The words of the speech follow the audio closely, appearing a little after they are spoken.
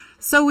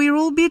So we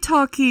will be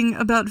talking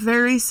about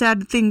very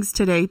sad things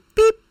today.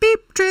 Beep,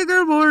 beep,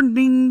 trigger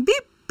warning,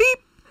 beep, beep.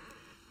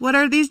 What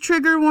are these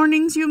trigger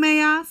warnings, you may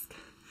ask?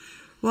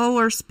 Well,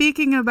 we're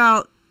speaking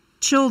about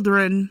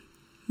children.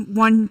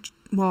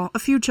 A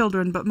few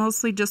children, but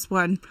mostly just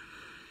one.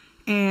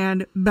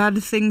 And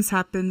bad things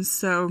happen,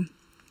 so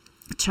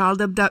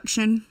child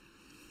abduction,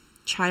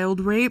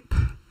 child rape,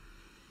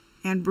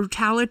 and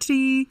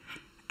brutality,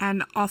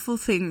 and awful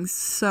things.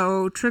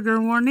 So,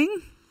 trigger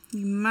warning.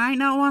 You might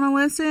not want to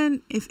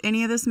listen if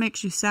any of this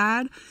makes you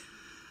sad,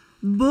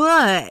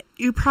 but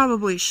you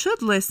probably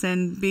should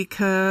listen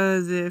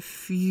because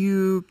if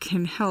you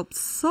can help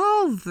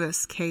solve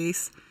this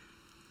case,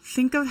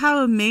 think of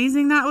how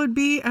amazing that would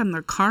be and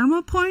the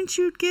karma points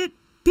you'd get.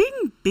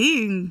 Bing,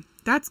 bing.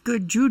 That's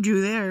good juju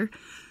there.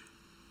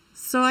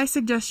 So I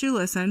suggest you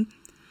listen.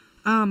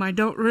 I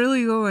don't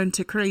really go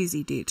into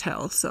crazy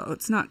detail, so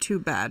it's not too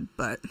bad,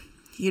 but,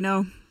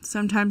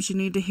 sometimes you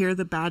need to hear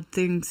the bad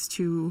things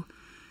to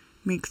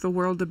make the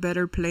world a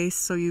better place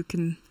so you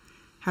can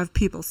have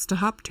people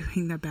stop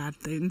doing the bad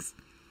things.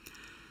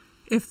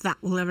 If that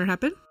will ever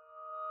happen.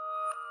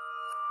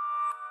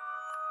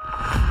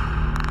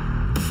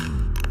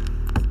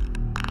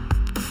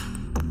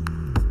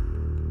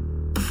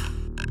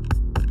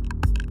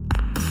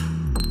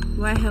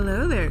 Why,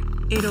 hello there,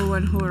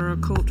 801 Horror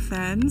Cult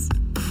fans.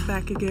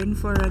 Back again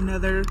for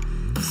another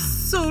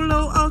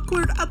solo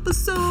awkward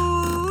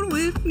episode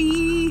with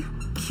me,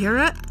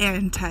 Kira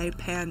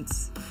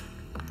Antipants.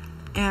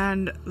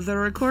 And the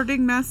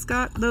recording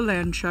mascot, the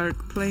land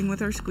shark, playing with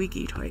our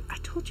squeaky toy. I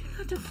told you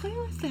not to play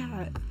with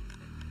that.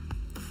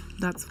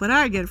 That's what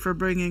I get for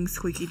bringing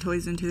squeaky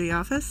toys into the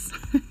office.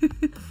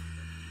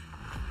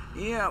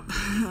 Yep,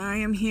 I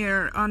am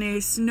here on a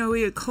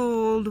snowy,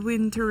 cold,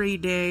 wintry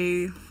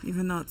day,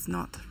 even though it's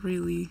not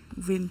really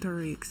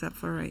wintry except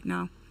for right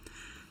now.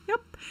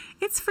 Yep,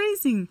 it's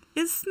freezing,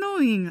 it's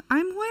snowing,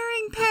 I'm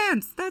wearing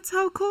pants, that's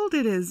how cold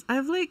it is. I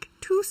have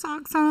two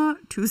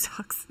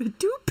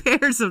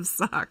pairs of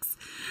socks.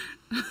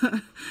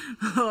 I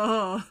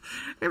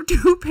have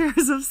 2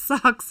 pairs of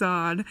socks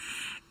on,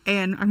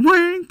 and I'm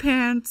wearing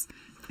pants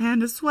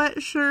and a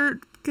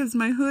sweatshirt because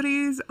my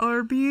hoodies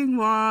are being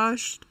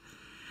washed.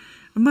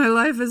 My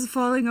life is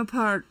falling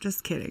apart.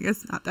 Just kidding.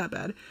 It's not that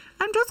bad.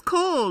 I'm just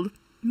cold.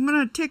 I'm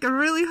going to take a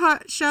really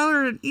hot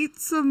shower and eat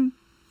some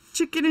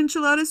chicken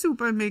enchilada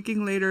soup I'm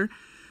making later.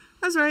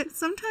 That's right.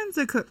 Sometimes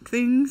I cook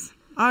things.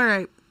 All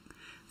right.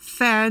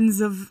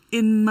 Fans of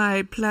In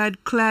My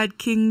Plaid-Clad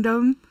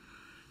Kingdom.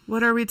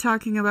 What are we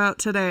talking about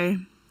today?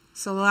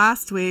 So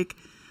last week,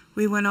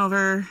 we went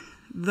over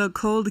the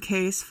cold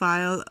case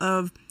file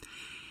of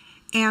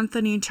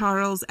Anthony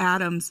Charles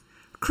Adams.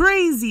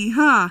 Crazy,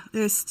 huh?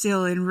 This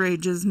still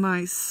enrages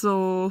my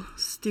soul.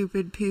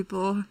 Stupid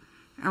people.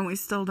 And we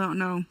still don't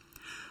know.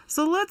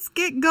 So let's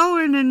get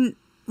going, and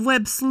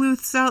web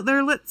sleuths out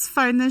there, let's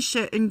find this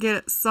shit and get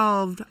it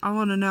solved. I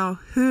want to know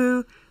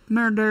who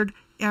murdered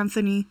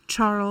Anthony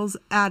Charles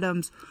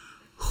Adams.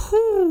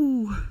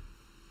 Who?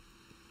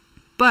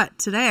 But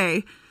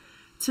today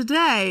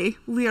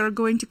we are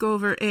going to go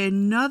over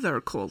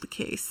another cold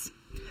case.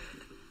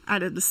 I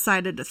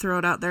decided to throw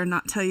it out there and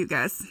not tell you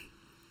guys.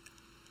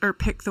 Or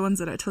pick the ones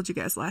that I told you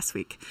guys last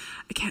week.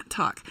 I can't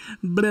talk.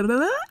 Blah,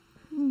 blah,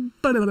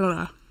 blah, blah,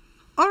 blah.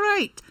 All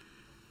right.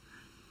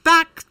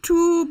 Back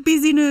to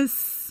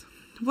busyness.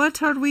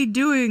 What are we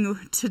doing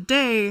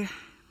today,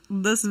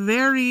 this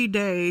very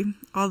day?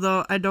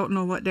 Although I don't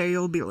know what day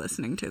you'll be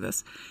listening to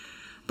this.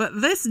 But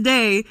this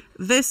day,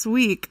 this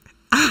week,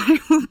 I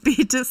will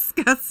be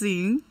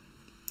discussing,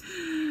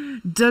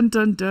 dun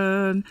dun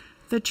dun,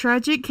 the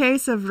tragic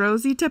case of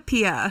Rosie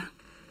Tapia.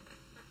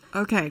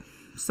 Okay,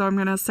 so I'm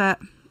going to set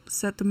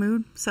the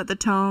mood, set the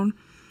tone,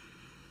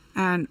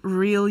 and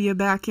reel you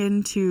back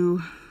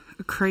into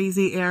a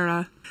crazy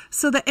era.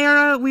 So the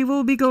era we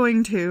will be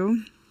going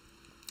to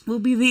will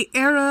be the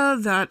era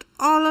that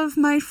all of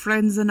my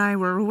friends and I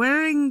were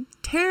wearing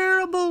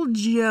terrible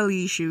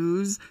jelly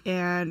shoes,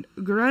 and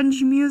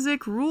grunge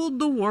music ruled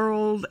the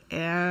world,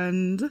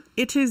 and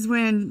it is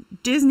when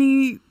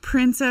Disney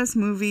princess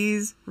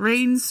movies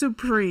reigned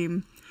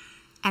supreme,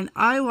 and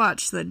I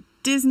watched the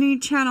Disney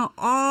Channel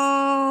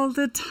all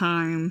the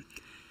time.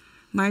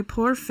 My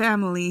poor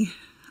family.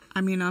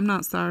 I mean, I'm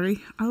not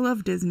sorry. I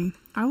love Disney.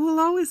 I will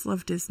always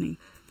love Disney.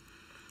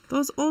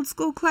 Those old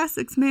school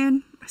classics,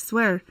 man. I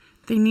swear.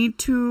 They need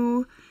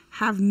to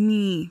have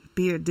me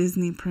be a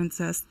Disney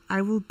princess.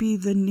 I will be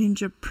the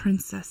ninja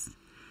princess.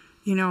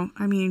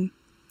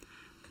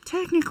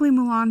 Technically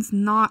Mulan's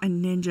not a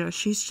ninja.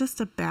 She's just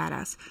a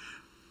badass.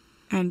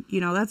 And,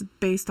 that's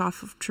based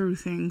off of true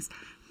things.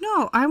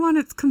 No, I want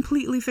it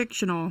completely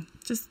fictional.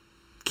 Just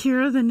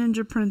Kira the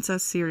Ninja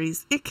Princess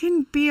series. It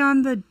can be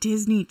on the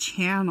Disney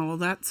Channel.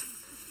 That's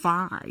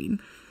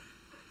fine.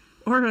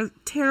 Or a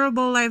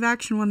terrible live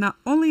action one that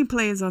only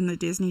plays on the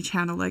Disney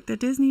Channel. Like the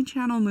Disney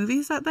Channel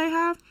movies that they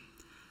have.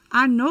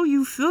 I know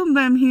you filmed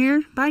them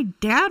here. My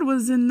dad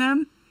was in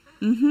them.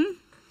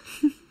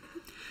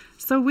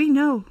 So we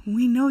know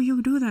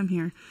you do them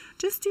here.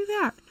 Just do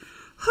that.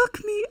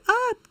 Hook me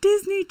up,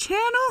 Disney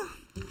Channel.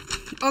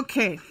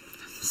 Okay,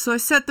 so I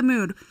set the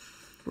mood.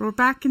 We're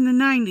back in the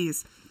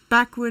 90s,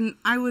 back when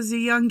I was a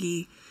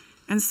youngie,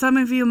 and some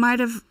of you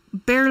might have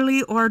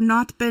barely or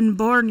not been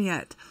born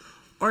yet,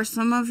 or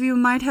some of you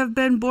might have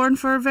been born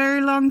for a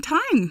very long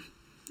time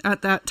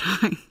at that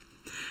time.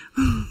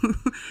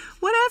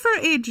 Whatever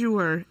age you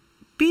were,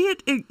 be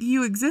it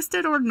you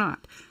existed or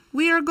not,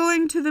 we are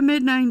going to the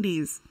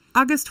mid-90s,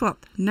 August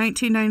 12th,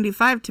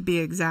 1995 to be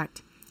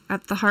exact,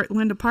 at the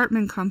Heartland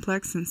apartment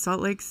complex in Salt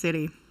Lake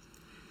City.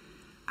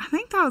 I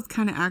think that was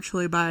kind of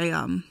actually by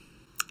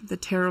the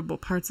terrible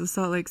parts of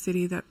Salt Lake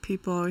City that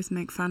people always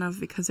make fun of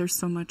because there's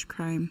so much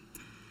crime.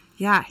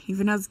 Yeah,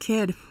 even as a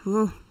kid.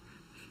 Ooh.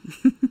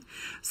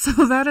 So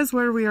that is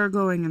where we are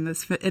going in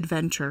this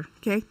adventure,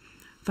 okay?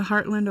 The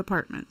Heartland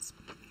Apartments.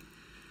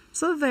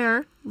 So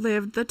there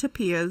lived the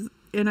Tapias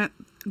in a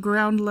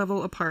ground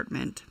level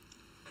apartment.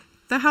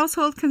 The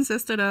household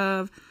consisted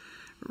of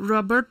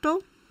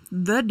Roberto,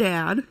 the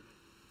dad,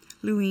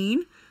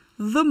 Luine,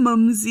 the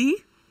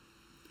mumsy,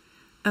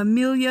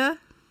 Amelia,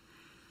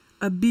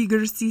 a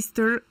bigger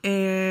sister,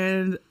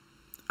 and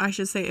I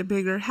should say a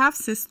bigger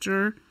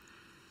half-sister,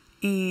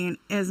 and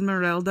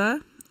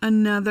Esmeralda,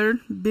 another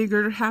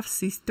bigger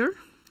half-sister,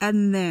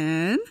 and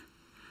then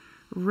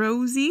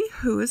Rosie,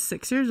 who is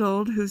 6 years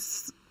old,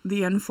 who's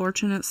the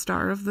unfortunate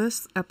star of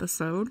this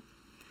episode,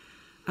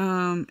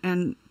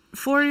 and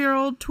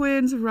 4-year-old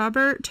twins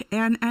Robert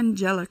and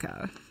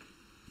Angelica.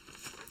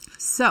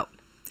 So,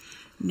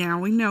 now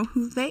we know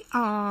who they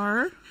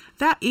are.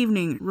 That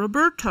evening,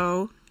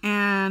 Roberto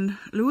and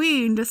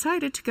Luine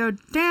decided to go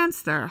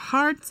dance their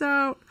hearts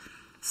out.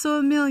 So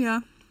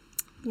Amelia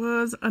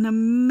was an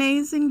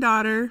amazing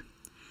daughter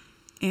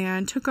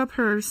and took up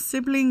her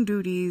sibling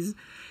duties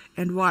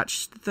and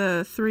watched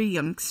the three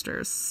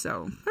youngsters.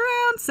 So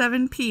around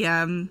 7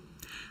 p.m.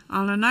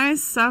 on a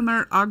nice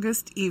summer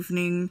August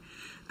evening,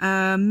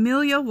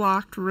 Amelia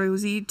walked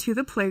Rosie to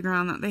the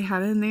playground that they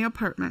had in the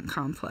apartment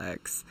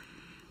complex.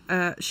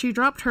 She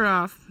dropped her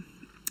off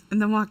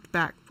and then walked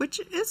back,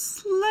 which is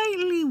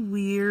slightly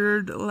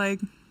weird. Like,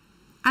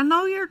 I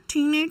know you're a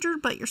teenager,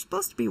 but you're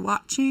supposed to be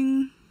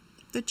watching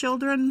the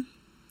children,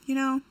 you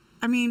know?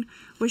 I mean,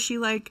 was she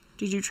like,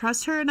 did you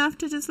trust her enough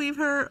to just leave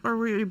her? Or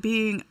were you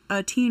being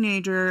a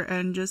teenager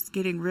and just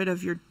getting rid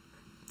of your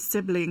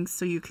siblings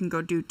so you can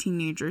go do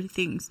teenager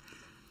things?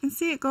 And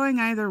see it going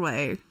either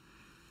way.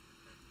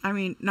 I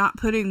mean, not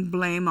putting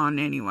blame on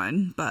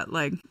anyone, but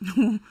like,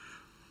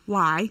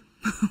 why?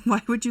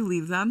 Why would you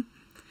leave them?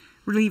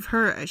 Leave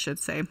her, I should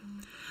say.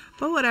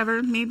 But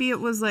whatever. Maybe it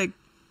was like,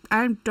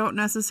 I don't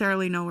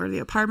necessarily know where the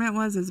apartment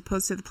was as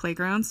opposed to the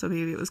playground, so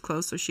maybe it was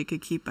close so she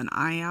could keep an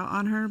eye out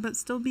on her, but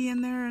still be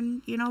in there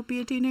and, you know,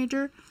 be a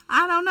teenager.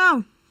 I don't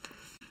know.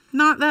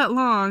 Not that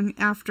long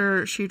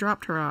after she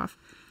dropped her off,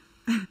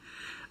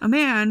 a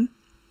man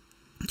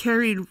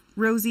carried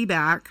Rosie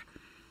back,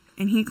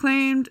 and he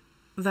claimed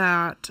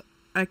that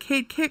a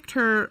kid kicked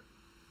her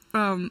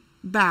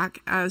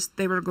back as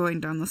they were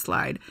going down the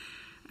slide,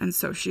 and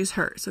so she's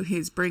hurt, so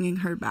he's bringing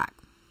her back.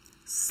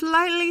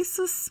 Slightly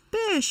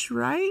suspicious,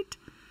 right?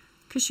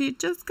 Because she had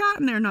just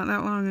gotten there not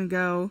that long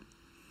ago.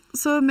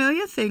 So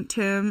Amelia thanked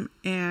him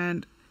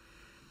and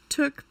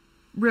took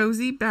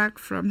Rosie back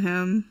from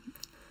him,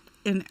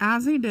 and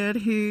as he did,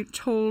 he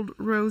told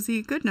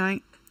Rosie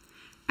goodnight,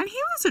 and he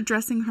was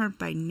addressing her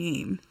by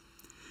name.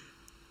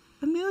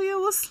 Amelia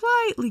was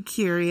slightly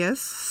curious,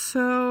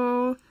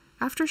 so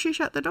after she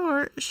shut the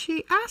door,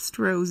 she asked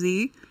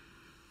Rosie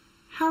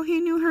how he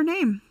knew her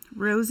name.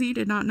 Rosie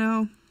did not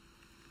know.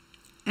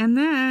 And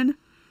then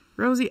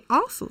Rosie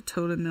also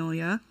told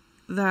Amelia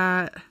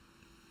that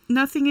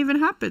nothing even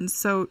happened,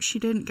 so she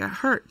didn't get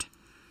hurt.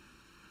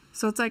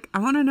 So it's like, I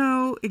want to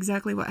know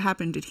exactly what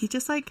happened. Did he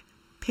just like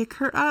pick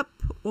her up,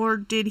 or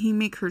did he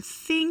make her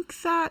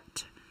think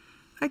that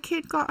a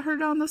kid got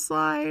hurt on the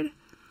slide?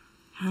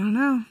 I don't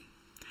know.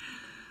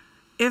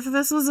 If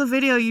this was a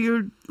video,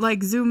 you'd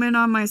like zoom in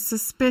on my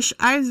suspicious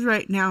eyes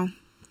right now.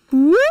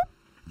 Whoop!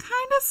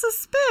 Kind of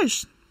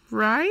suspicious,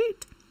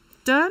 right?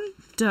 Dun,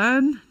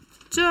 dun,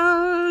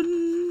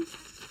 dun.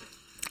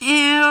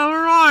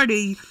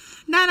 Alrighty.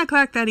 9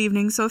 o'clock that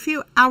evening, so a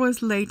few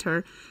hours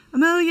later,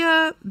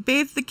 Amelia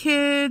bathed the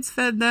kids,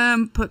 fed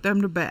them, put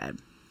them to bed.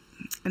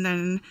 And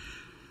then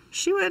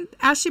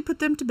as she put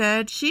them to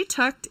bed, she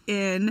tucked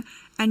in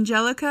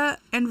Angelica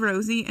and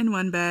Rosie in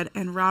one bed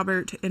and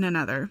Robert in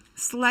another,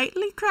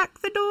 slightly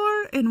cracked the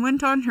door, and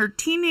went on her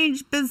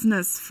teenage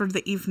business for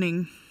the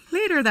evening.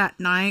 Later that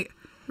night,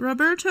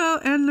 Roberto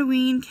and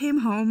Luine came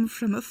home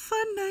from a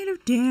fun night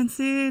of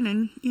dancing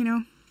and, you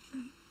know,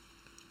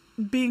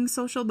 being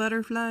social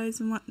butterflies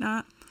and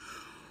whatnot,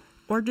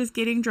 or just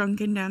getting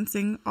drunk and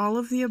dancing. All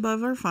of the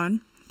above are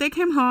fun. They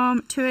came home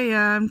at 2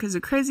 a.m. because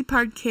they're crazy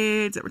party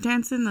kids that were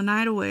dancing the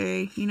night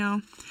away, you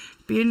know,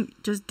 being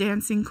just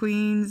dancing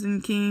queens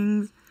and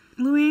kings.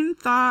 Luine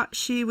thought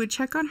she would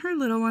check on her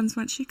little ones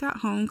once she got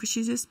home because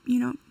she's just, you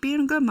know,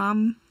 being a good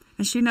mom.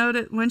 And she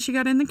noticed when she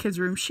got in the kids'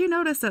 room, she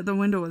noticed that the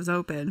window was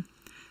open.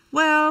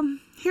 Well,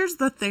 here's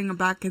the thing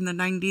back in the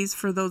 90s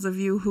for those of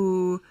you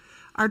who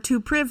are too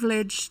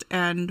privileged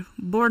and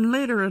born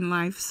later in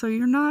life, so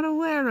you're not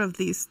aware of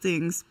these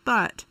things,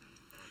 but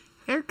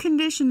air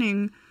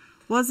conditioning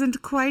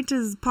wasn't quite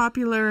as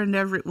popular in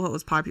it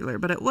was popular,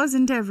 but it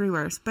wasn't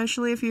everywhere,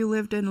 especially if you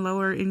lived in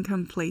lower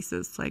income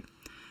places. Like,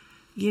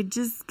 you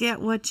just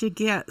get what you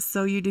get,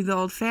 so you do the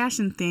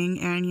old-fashioned thing,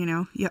 and,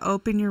 you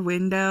open your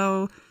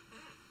window.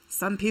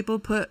 Some people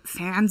put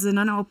fans in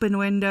an open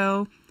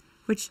window,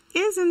 which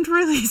isn't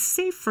really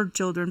safe for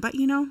children, but,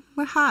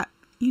 we're hot.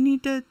 You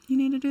need to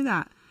do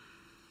that.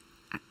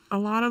 A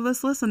lot of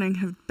us listening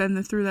have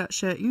been through that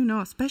shit,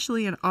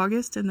 especially in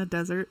August in the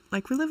desert.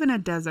 Like, we live in a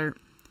desert.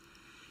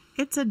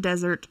 It's a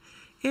desert.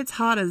 It's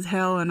hot as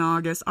hell in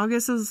August.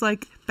 August is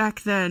like,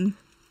 back then,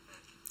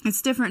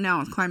 it's different now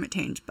with climate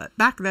change, but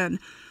back then,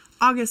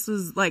 August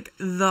was like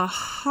the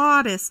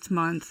hottest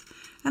month.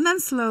 And then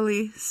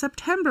slowly,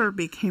 September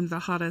became the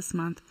hottest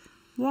month.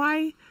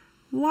 Why?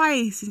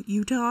 Why,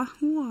 Utah?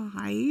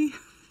 Why?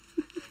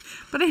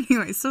 But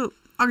anyway, so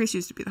August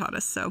used to be the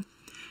hottest, so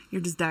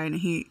you're just dying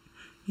of heat.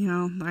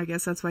 I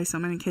guess that's why so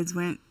many kids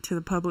went to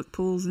the public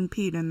pools and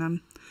peed in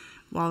them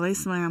while they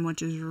swam,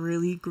 which is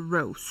really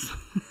gross.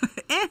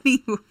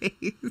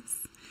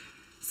 Anyways,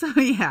 so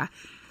yeah,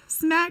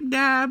 smack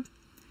dab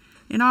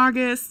in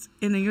August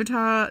in the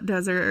Utah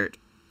desert,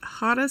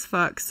 hot as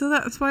fuck. So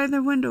that's why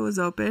the window was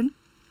open.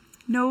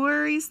 No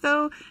worries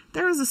though,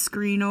 there was a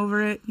screen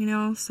over it,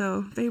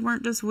 so they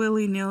weren't just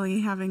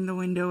willy-nilly having the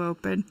window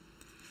open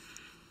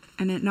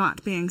and it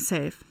not being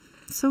safe.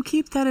 So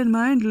keep that in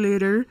mind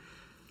later,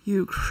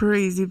 you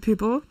crazy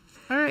people.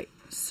 Alright,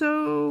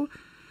 so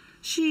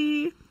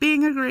she,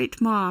 being a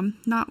great mom,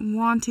 not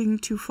wanting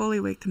to fully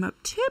wake them up,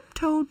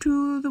 tiptoed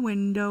to the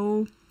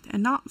window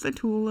and not the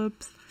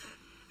tulips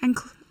and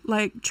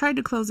tried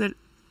to close it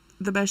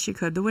the best she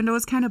could. The window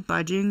was kind of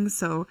budging,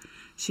 so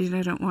she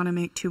didn't want to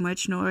make too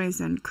much noise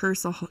and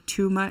curse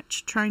too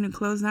much trying to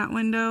close that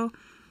window.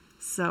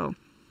 So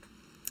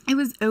it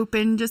was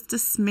open just a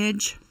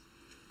smidge.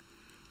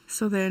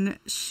 So then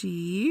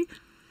she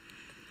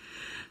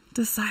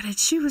decided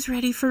she was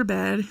ready for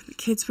bed. The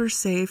kids were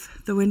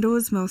safe. The window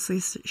was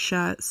mostly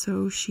shut,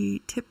 so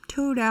she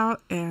tiptoed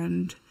out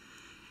and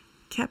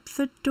kept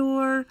the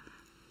door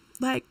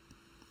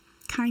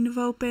kind of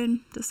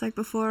open, just like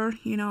before,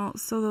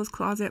 so those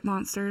closet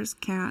monsters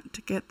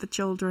can't get the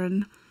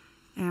children,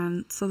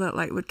 and so that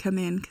light would come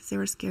in because they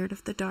were scared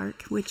of the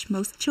dark, which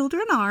most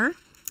children are.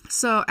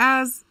 So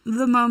as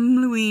the mom,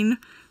 Louine,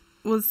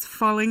 was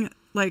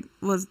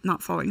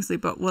not falling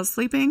asleep, but was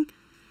sleeping,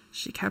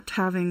 she kept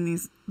having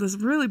this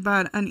really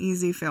bad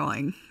uneasy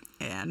feeling,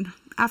 and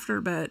after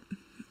a bit,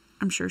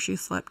 I'm sure she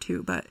slept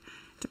too, but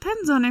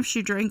depends on if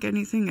she drank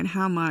anything and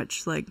how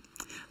much.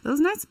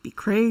 Those nights be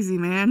crazy,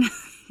 man.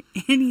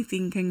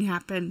 Anything can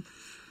happen.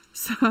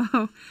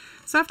 So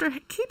after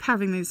keep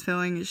having these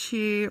feelings,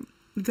 she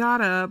got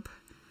up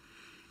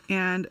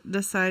and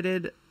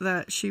decided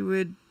that she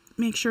would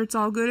make sure it's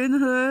all good in the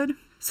hood.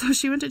 So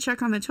she went to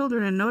check on the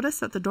children and noticed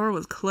that the door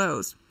was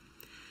closed.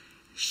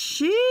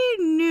 She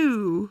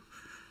knew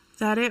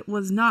that it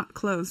was not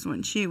closed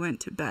when she went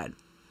to bed,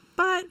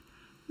 but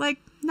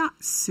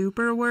not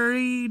super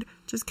worried,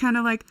 just kind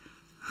of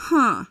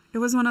it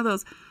was one of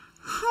those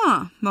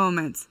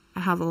moments. I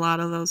have a lot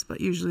of those,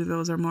 but usually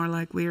those are more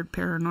like weird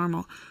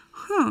paranormal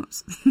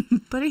humps.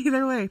 But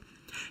either way,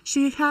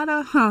 she had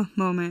a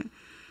moment.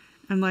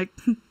 And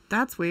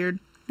that's weird.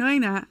 Knowing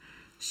that,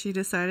 she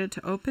decided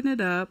to open it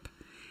up.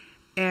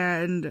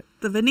 And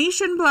the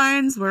Venetian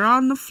blinds were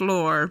on the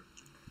floor,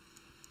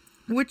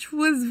 which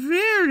was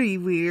very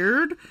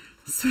weird.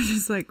 So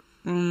just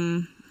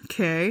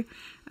okay.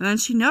 And then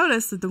she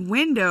noticed that the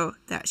window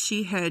that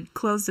she had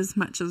closed as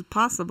much as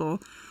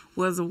possible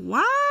was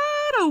wide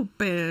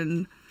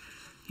open.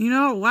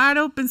 Wide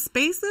open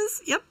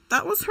spaces? Yep,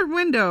 that was her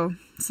window.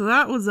 So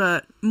that was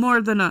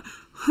more than a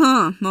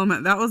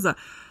moment. That was a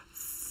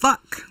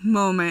fuck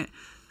moment.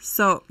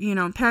 So,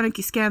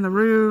 panicky scan the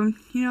room,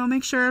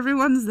 make sure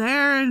everyone's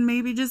there and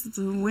maybe just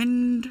the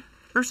wind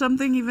or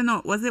something, even though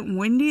it wasn't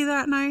windy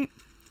that night.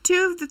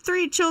 2 of the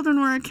 3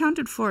 children were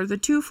accounted for. The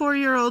 2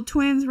 4-year-old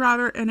twins,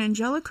 Robert and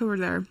Angelica, were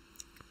there.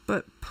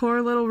 But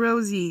poor little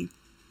Rosie,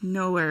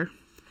 nowhere.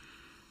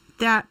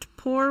 That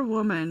poor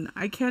woman,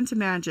 I can't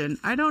imagine.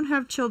 I don't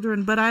have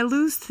children, but I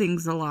lose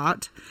things a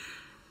lot.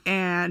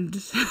 And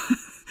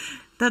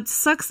that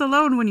sucks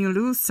alone when you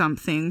lose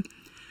something.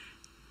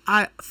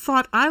 I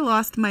thought I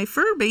lost my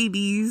fur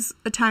babies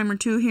a time or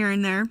two here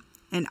and there,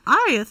 and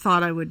I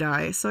thought I would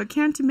die. So I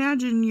can't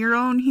imagine your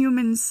own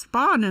human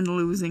spawn and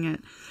losing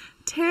it.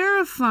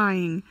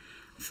 Terrifying.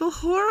 I feel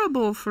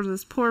horrible for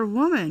this poor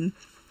woman.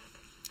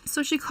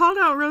 So she called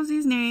out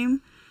Rosie's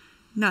name.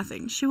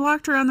 Nothing. She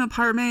walked around the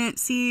apartment,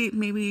 see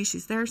maybe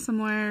she's there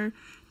somewhere.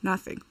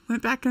 Nothing.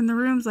 Went back in the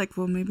rooms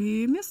well, maybe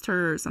you missed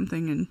her or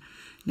something. And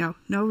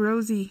no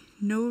Rosie.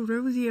 No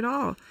Rosie at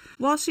all.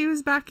 While she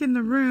was back in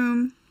the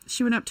room,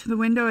 she went up to the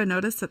window and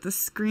noticed that the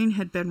screen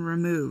had been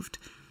removed,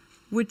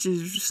 which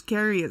is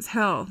scary as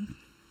hell.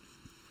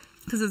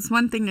 Because it's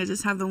one thing to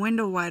just have the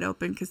window wide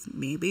open because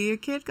maybe a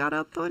kid got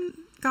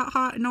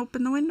hot and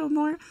opened the window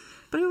more.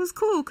 But it was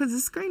cool because the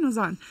screen was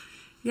on.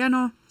 Yeah,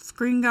 no,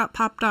 screen got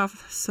popped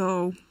off.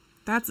 So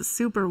that's a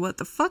super what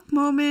the fuck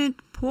moment.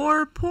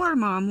 Poor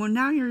mom. Well,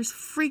 now you're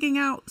freaking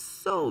out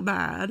so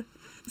bad.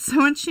 So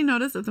when she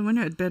noticed that the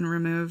window had been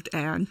removed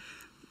and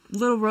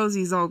little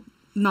Rosie's all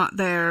not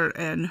there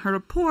and her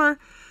poor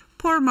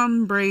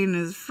mom brain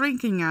is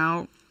freaking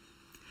out,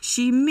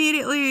 she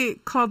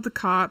immediately called the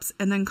cops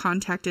and then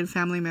contacted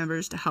family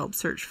members to help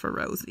search for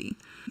Rosie.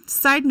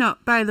 Side note,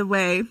 by the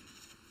way,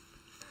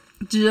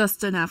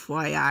 just an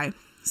FYI.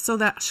 So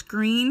that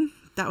screen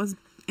that was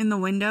in the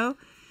window,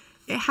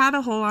 it had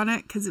a hole on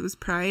it because it was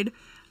pried.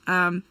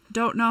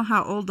 Don't know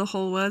how old the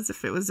hole was,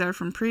 if it was there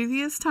from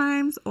previous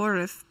times or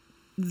if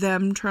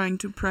them trying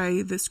to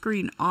pry the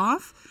screen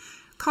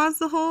off caused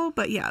the hole.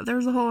 But yeah,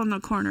 there's a hole in the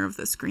corner of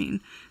the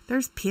screen.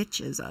 There's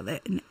pictures of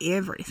it and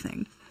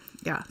everything.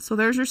 Yeah, so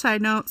there's your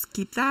side notes.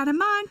 Keep that in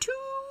mind too.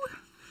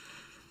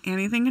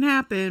 Anything can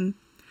happen.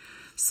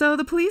 So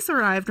the police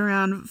arrived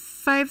around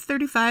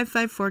 5:35,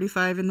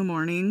 5:45 in the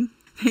morning.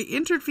 They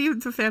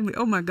interviewed the family.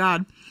 Oh my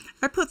God.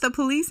 I put the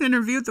police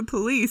interviewed the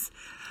police.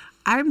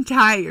 I'm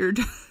tired.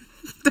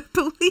 The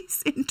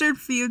police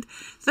interviewed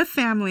the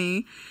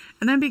family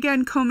and then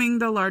began combing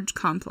the large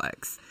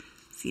complex.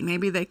 See,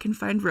 maybe they can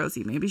find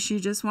Rosie. Maybe she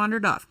just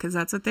wandered off because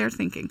that's what they're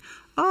thinking.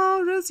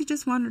 Oh, Rosie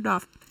just wandered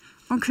off.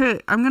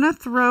 Okay, I'm going to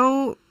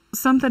throw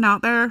something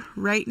out there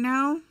right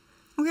now.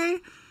 Okay?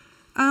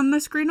 The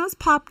screen was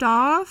popped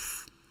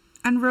off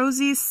and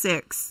Rosie's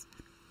 6.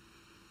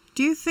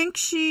 Do you think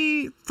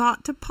she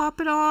thought to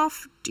pop it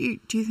off? Do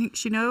you think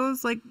she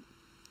knows? Like,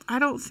 I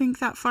don't think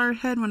that far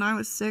ahead when I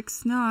was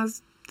 6. No, I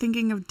was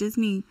thinking of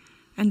Disney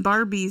and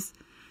Barbies,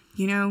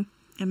 you know,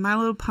 and My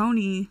Little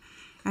Pony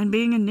and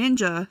being a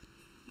ninja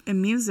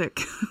and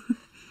music.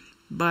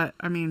 But,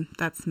 I mean,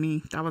 that's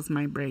me. That was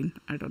my brain.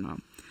 I don't know.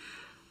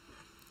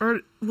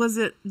 Or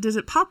did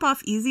it pop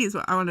off easy is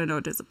what I want to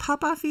know. Does it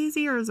pop off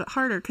easy or is it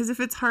harder? Because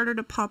if it's harder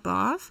to pop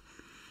off,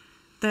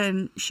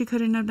 then she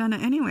couldn't have done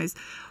it anyways.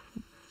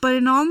 But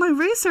in all my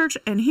research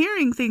and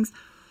hearing things,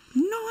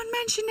 no one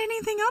mentioned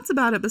anything else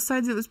about it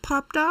besides it was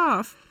popped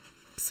off.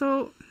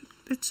 So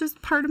it's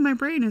just part of my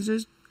brain is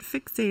just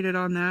fixated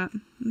on that.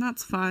 And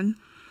that's fun.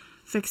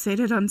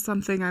 Fixated on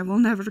something I will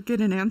never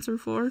get an answer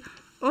for.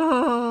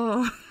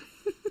 Oh.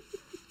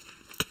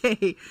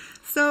 Okay.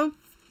 So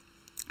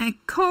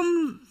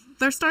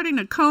they're starting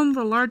to comb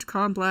the large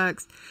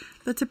complex.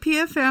 The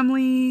Tapia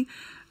family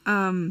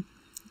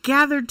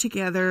gathered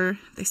together.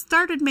 They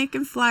started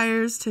making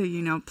flyers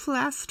to,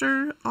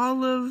 plaster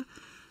all of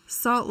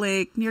Salt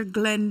Lake near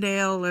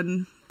Glendale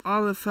and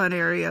all the fun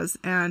areas.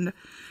 And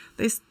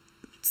they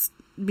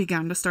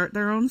began to start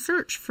their own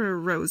search for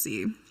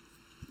Rosie.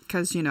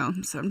 Because,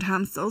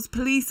 sometimes those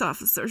police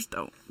officers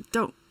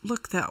don't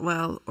look that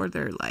well, or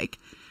they're like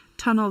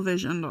tunnel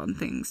visioned on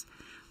things,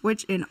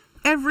 which in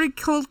every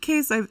cold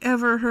case I've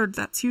ever heard,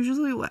 that's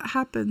usually what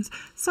happens.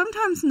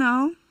 Sometimes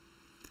no,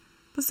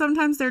 but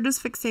sometimes they're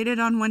just fixated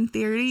on one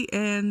theory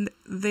and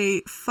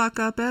they fuck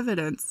up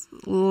evidence,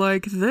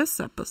 like this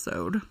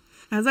episode.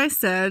 As I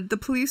said, the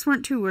police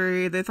weren't too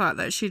worried. They thought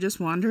that she just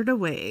wandered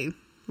away,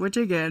 which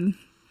again,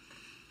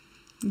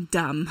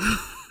 dumb.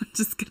 I'm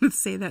just gonna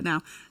say that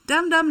now.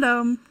 Dumb, dumb,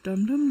 dumb.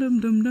 Dumb, dumb, dumb,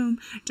 dumb, dumb.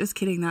 Just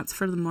kidding, that's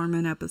for the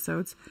Mormon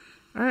episodes.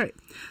 Alright,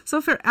 so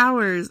for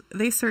hours,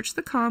 they searched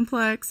the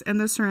complex and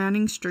the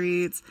surrounding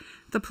streets.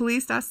 The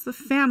police asked the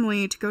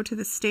family to go to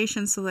the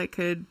station so they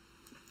could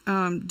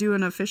do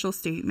an official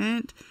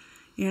statement,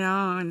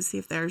 and see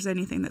if there's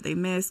anything that they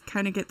missed,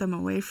 kind of get them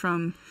away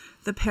from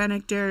the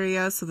panicked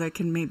area so they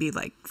can maybe,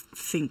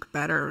 think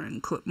better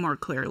and more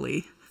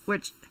clearly.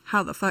 Which,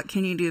 how the fuck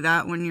can you do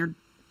that when your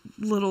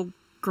little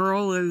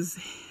girl is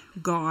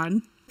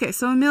gone? Okay,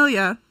 so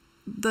Amelia,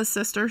 the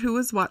sister who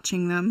was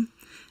watching them,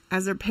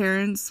 as their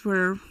parents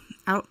were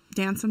out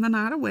dancing the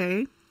night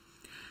away,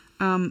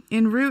 en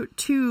route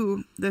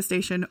to the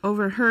station,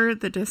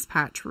 overheard the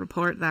dispatch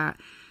report that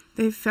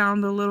they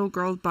found the little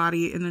girl's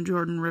body in the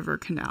Jordan River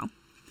Canal.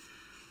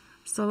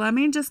 So let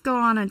me just go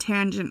on a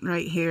tangent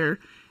right here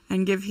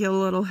and give you a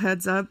little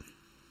heads up.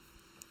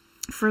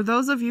 For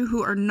those of you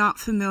who are not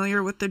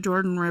familiar with the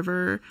Jordan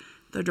River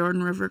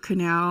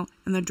Canal,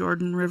 and the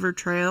Jordan River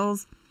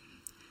trails,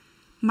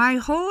 my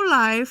whole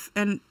life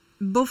and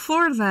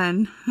before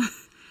then,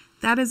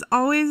 that is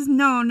always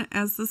known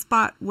as the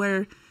spot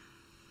where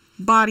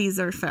bodies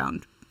are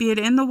found, be it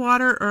in the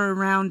water or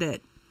around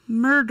it.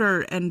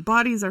 Murder and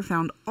bodies are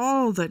found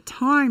all the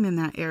time in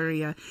that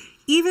area,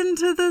 even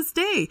to this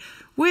day,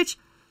 which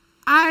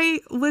I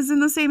was in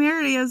the same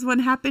area as what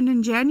happened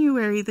in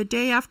January, the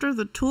day after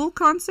the Tool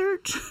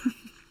concert.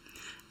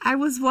 I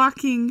was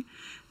walking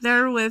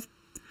there with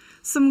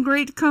some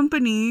great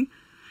company,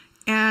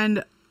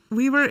 and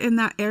we were in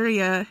that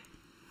area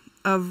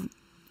of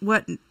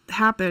what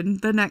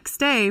happened the next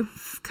day.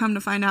 Come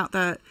to find out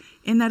that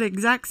in that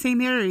exact same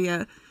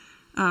area,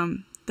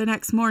 the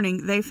next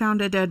morning, they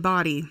found a dead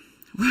body,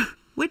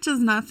 which is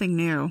nothing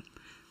new,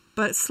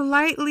 but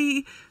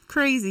slightly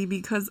crazy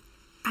because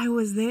I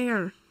was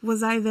there.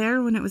 Was I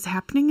there when it was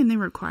happening and they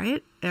were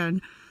quiet?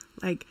 And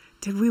like,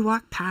 did we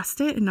walk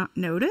past it and not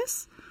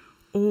notice?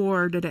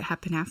 Or did it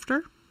happen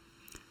after?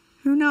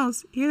 Who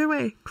knows? Either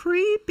way,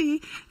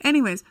 creepy.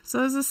 Anyways,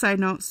 so as a side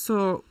note,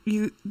 so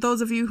those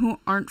of you who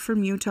aren't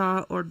from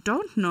Utah or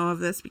don't know of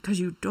this because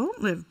you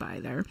don't live by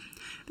there,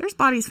 there's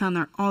bodies found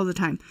there all the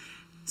time.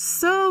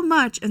 So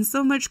much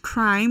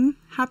crime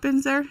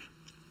happens there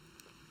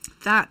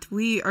that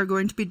we are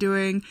going to be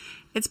doing.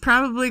 It's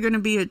probably going to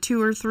be a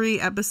 2 or 3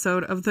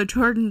 episode of the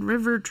Jordan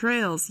River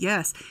Trails.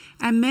 Yes.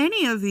 And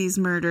many of these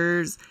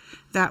murders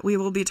that we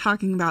will be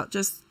talking about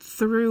just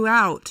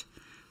throughout,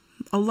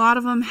 a lot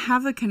of them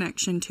have a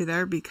connection to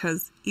there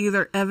because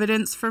either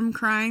evidence from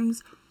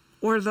crimes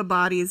or the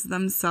bodies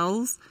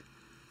themselves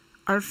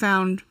are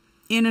found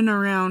in and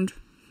around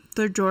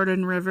the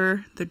Jordan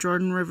River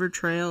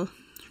Trail,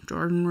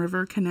 Jordan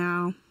River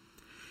Canal.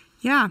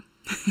 Yeah.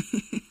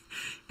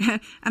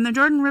 And the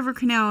Jordan River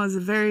Canal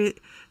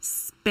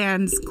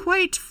spans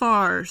quite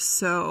far,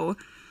 so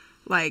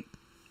like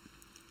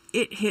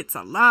it hits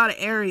a lot of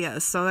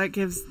areas, so that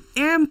gives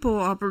ample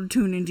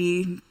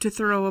opportunity to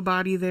throw a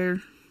body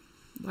there,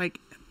 like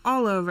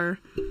all over.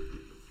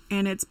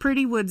 And it's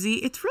pretty woodsy.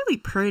 It's really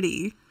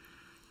pretty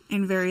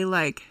and very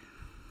like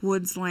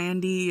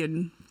woodslandy,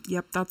 and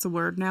yep, that's a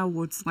word now,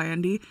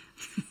 woodslandy.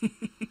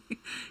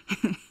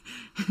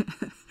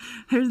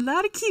 There's a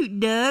lot of cute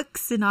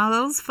ducks and all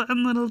those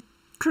fun little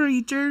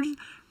creatures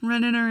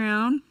running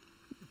around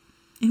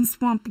in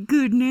swampy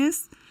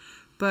goodness.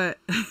 But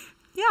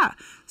yeah,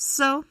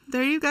 so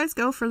there you guys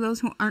go for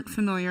those who aren't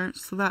familiar.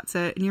 So that's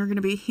it, and you're going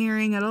to be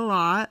hearing it a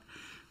lot.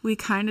 We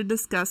kind of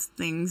discussed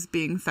things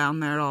being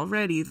found there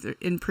already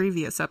in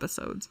previous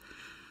episodes,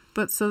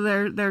 but so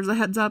there's a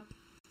heads up.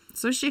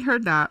 So she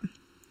heard that,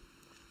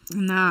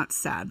 and that's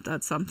sad.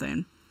 That's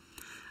something.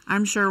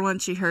 I'm sure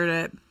once she heard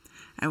it,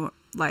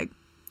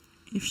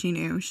 if she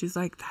knew, she's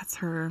like, that's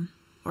her.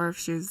 Or if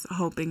she was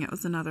hoping it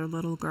was another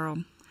little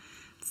girl.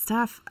 It's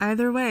tough.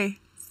 Either way,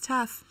 it's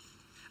tough.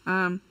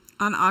 On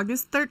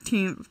August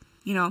 13th,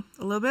 a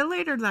little bit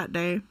later that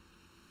day,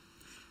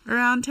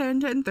 around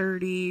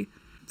 10:30,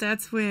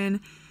 that's when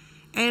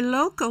a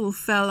local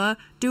fella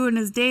doing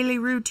his daily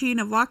routine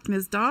of walking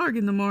his dog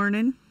in the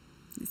morning,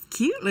 this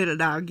cute little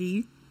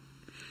doggy,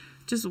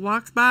 just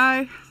walks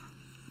by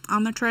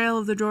on the trail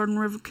of the Jordan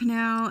River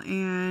Canal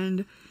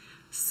and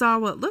saw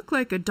what looked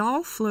like a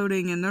doll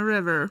floating in the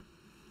river.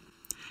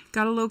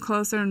 Got a little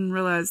closer and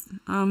realized,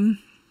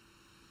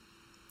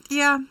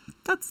 yeah,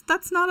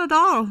 that's not a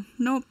doll.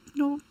 Nope,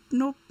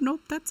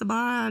 that's a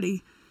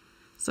body.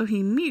 So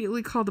he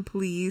immediately called the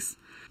police.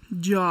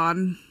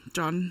 John,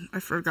 I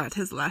forgot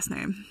his last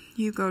name.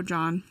 You go,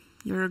 John.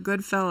 You're a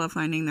good fella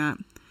finding that.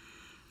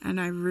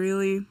 And I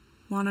really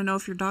want to know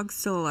if your dog's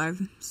still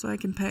alive so I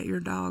can pet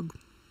your dog.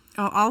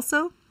 Oh,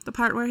 also, the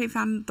part where he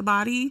found the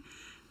body,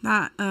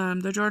 that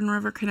the Jordan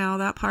River Canal,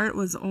 that part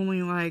was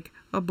only like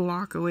a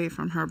block away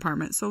from her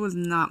apartment, so it was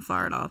not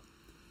far at all.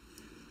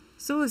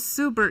 So it was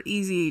super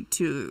easy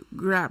to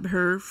grab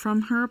her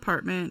from her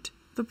apartment.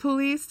 The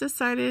police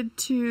decided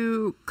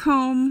to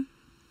comb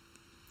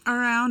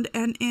around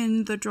and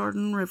in the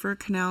Jordan River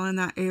Canal in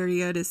that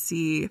area to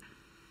see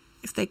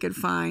if they could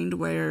find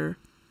where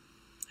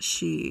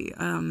she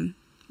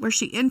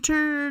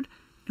entered,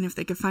 and if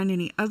they could find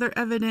any other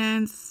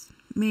evidence.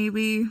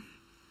 Maybe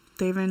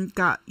they even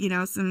got,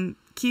 some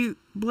cute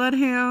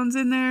bloodhounds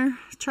in there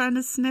trying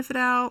to sniff it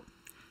out.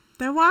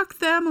 They walked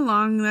them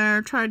along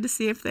there, tried to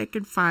see if they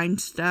could find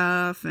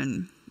stuff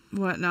and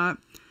whatnot.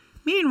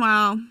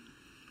 Meanwhile,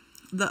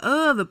 the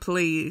other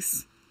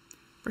police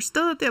were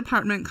still at the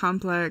apartment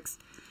complex,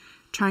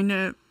 trying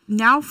to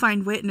now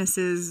find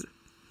witnesses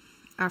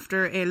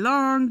after a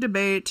long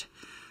debate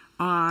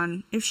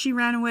on if she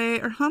ran away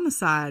or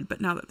homicide.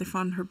 But now that they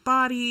found her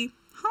body,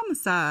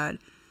 homicide.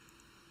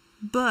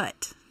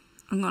 But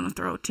I'm going to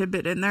throw a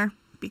tidbit in there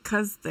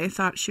because they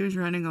thought she was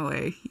running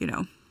away,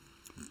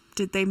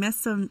 Did they miss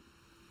some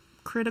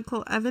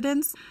critical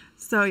evidence?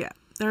 So yeah,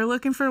 they're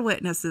looking for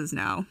witnesses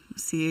now.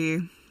 See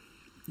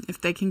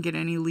if they can get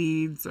any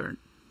leads or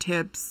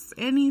tips,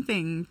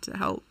 anything to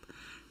help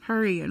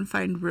hurry and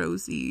find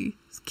Rosie's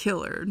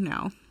killer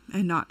now,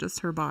 and not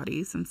just her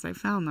body, since they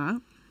found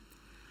that.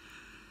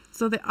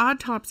 So the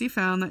autopsy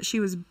found that she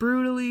was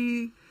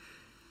brutally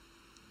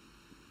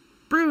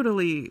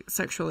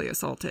sexually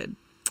assaulted.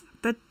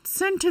 The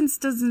sentence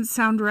doesn't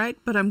sound right,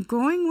 but I'm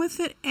going with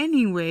it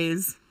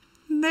anyways.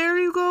 There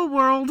you go,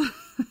 world.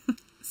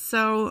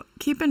 So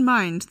keep in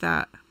mind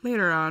that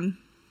later on,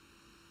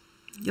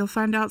 you'll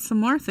find out some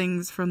more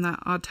things from that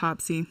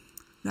autopsy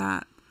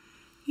that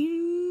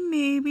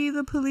maybe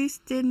the police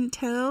didn't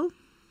tell.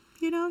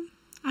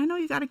 I know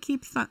you got to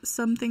keep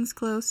some things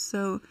close,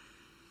 so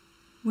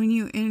when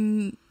you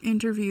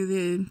interview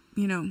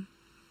the,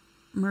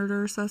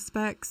 murder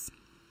suspects,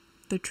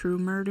 the true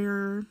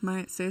murderer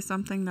might say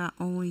something that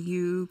only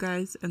you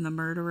guys and the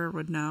murderer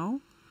would know.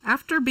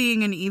 After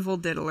being an evil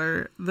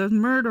diddler, the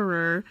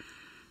murderer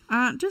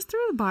just threw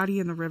the body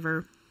in the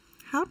river.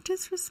 how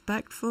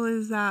disrespectful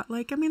is that?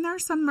 Like, I mean, there are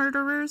some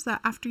murderers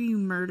that after you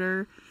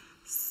murder,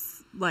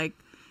 like,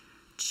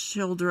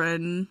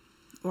 children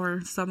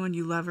or someone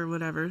you love or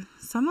whatever,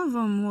 some of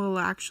them will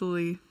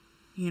actually,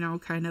 you know,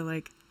 kind of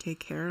like take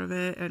care of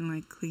it and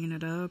like clean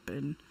it up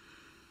and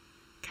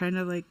kind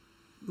of like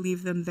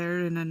leave them there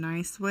in a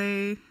nice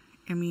way.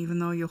 I mean, even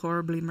though you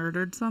horribly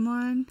murdered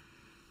someone.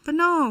 But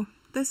no,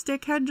 this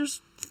dickhead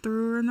just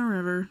threw her in the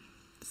river.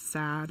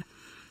 Sad.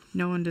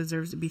 No one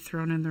deserves to be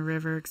thrown in the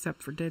river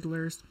except for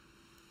diddlers.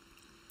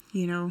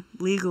 You know,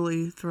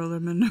 legally throw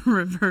them in the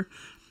river.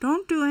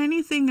 Don't do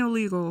anything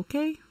illegal,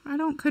 okay? I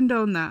don't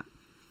condone that.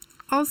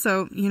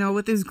 Also, you know,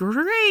 with these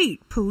great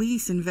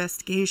police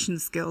investigation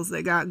skills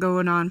they got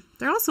going on,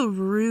 they're also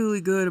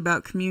really good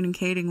about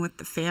communicating with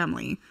the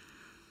family.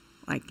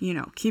 Like, you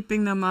know,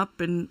 keeping them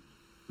up and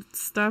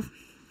stuff.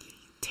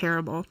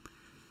 Terrible.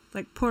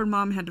 Like, poor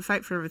mom had to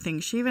fight for everything.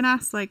 She even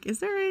asked, like, is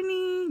there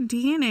any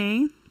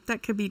DNA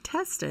that could be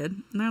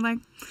tested? And they're like,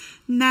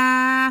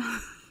 nah.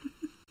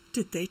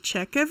 Did they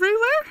check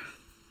everywhere?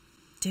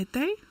 Did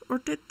they? Or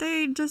did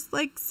they just,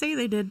 like, say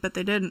they did, but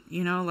they didn't?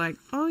 You know, like,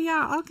 oh,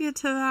 yeah, I'll get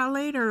to that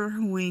later.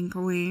 Wink,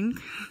 wink.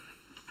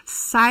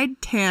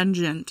 Side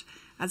tangent.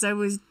 As I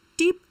was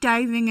deep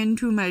diving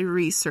into my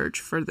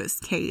research for this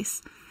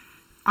case,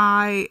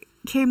 I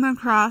came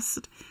across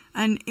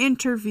an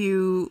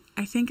interview.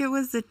 I think it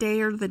was the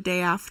day or the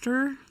day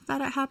after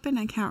that it happened.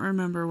 I can't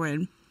remember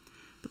when.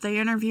 But they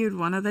interviewed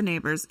one of the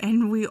neighbors.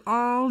 And we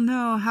all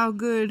know how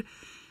good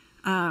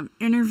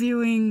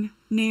interviewing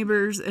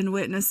neighbors and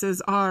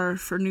witnesses are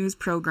for news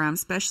programs,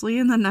 especially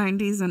in the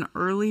 90s and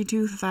early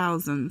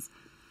 2000s.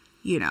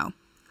 You know,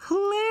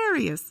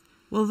 hilarious.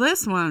 Well,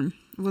 this one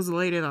was a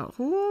lady that,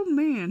 oh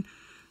man,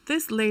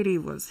 this lady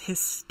was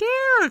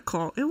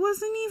hysterical. It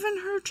wasn't even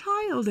her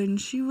child, and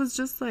she was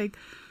just like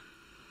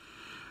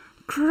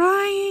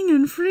crying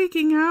and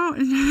freaking out.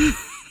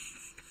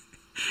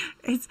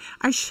 And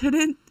I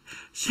shouldn't.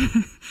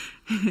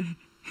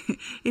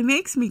 It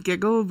makes me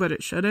giggle, but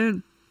it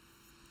shouldn't.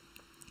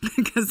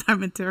 Because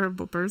I'm a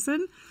terrible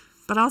person.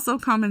 But also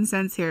common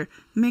sense here.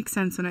 Makes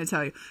sense when I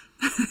tell you.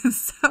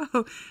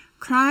 So,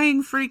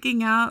 crying,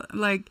 freaking out,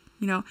 like,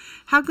 you know,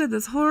 how could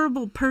this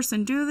horrible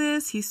person do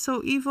this? He's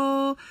so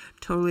evil.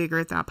 Totally agree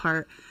with that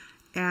part.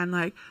 And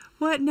like,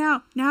 what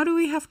now? Now do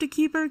we have to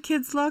keep our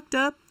kids locked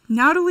up?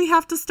 Now do we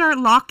have to start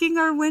locking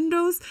our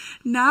windows?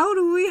 Now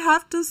do we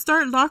have to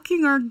start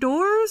locking our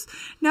doors?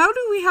 Now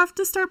do we have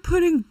to start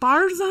putting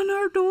bars on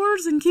our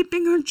doors and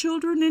keeping our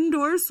children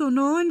indoors so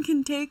no one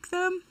can take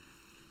them?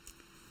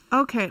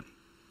 Okay.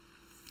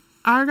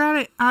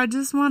 I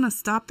just want to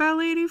stop that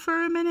lady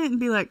for a minute and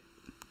be like,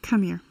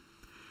 come here.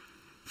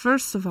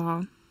 First of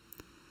all,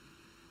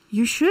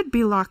 you should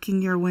be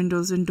locking your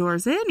windows and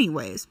doors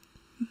anyways.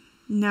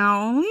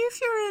 Now, only if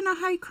you're in a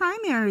high crime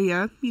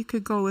area, you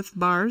could go with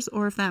bars,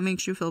 or if that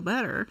makes you feel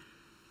better.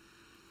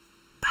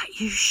 But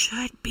you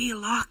should be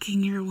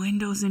locking your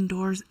windows and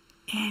doors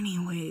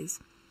anyways.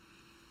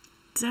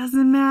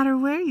 Doesn't matter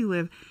where you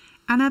live.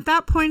 And at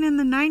that point in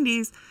the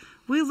 90s,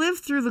 we lived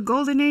through the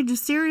golden age of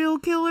serial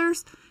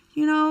killers,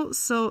 you know,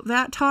 so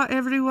that taught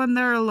everyone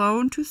there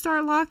alone to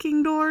start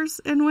locking doors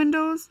and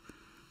windows.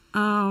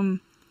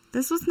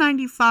 This was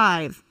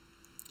 95.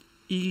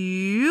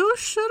 You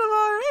should have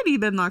already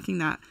been locking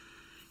that.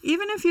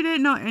 Even if you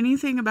didn't know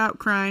anything about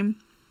crime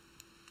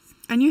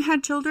and you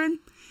had children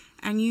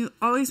and you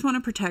always want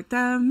to protect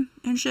them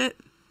and shit,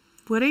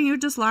 wouldn't you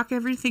just lock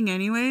everything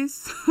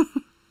anyways?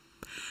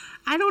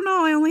 I don't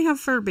know. I only have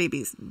fur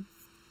babies.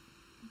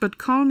 But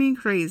call me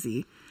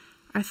crazy.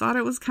 I thought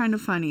it was kind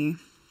of funny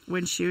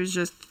when she was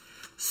just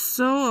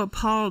so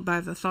appalled by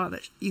the thought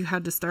that you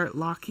had to start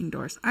locking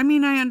doors. I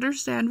mean, I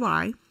understand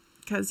why.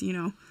 Because, you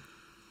know,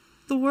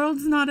 the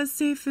world's not as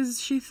safe as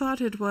she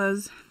thought it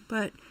was,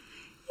 but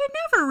it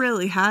never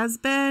really has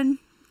been.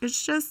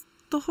 It's just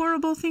the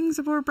horrible things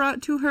were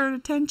brought to her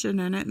attention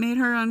and it made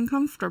her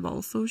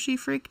uncomfortable, so she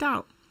freaked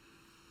out.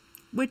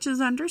 Which is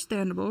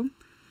understandable.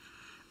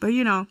 But,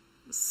 you know,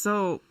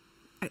 so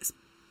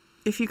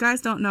if you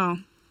guys don't know,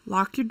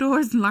 lock your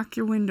doors and lock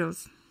your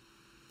windows.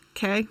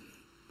 Okay?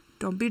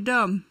 Don't be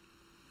dumb.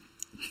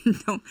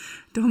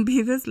 Don't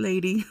be this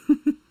lady.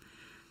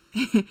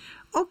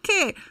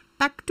 Okay.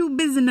 Back to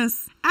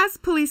business. As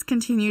police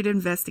continued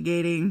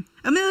investigating,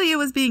 Amelia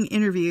was being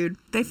interviewed.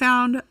 They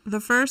found the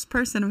first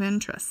person of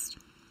interest.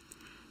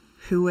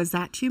 Who was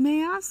that, you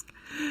may ask?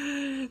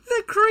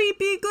 The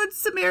creepy Good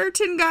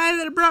Samaritan guy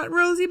that brought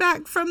Rosie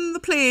back from the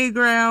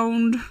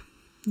playground.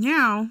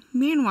 Now,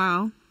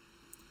 meanwhile,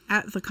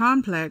 at the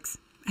complex,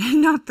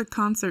 and not the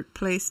concert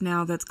place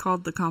now that's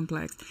called the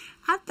complex,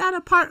 at that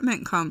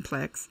apartment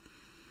complex,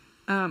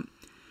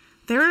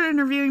 they were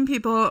interviewing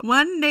people.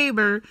 One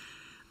neighbor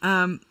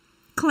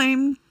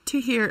claimed to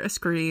hear a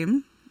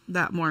scream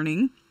that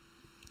morning.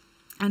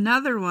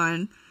 Another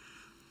one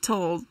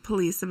told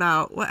police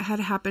about what had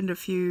happened a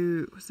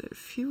few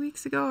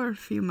weeks ago or a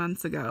few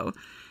months ago,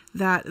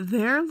 that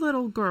their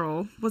little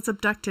girl was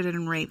abducted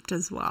and raped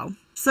as well.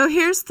 So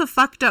here's the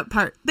fucked up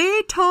part.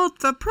 They told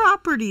the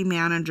property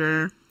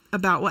manager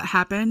about what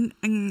happened.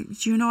 And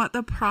do you know what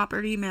the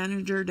property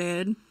manager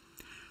did?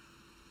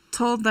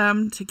 Told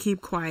them to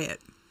keep quiet.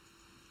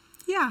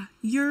 Yeah,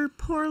 your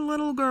poor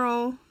little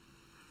girl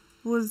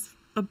was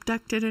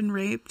abducted and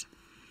raped.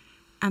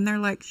 And they're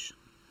like,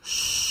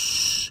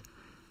 shh,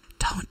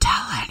 don't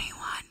tell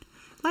anyone.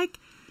 Like,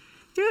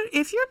 dude,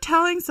 if you're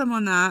telling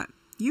someone that,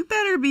 you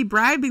better be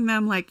bribing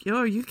them like,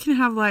 yo, you can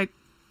have like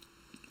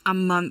a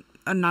month,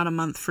 not a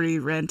month free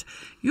rent.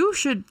 You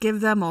should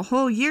give them a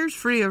whole year's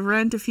free of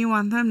rent if you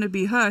want them to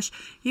be hush.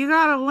 You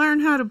gotta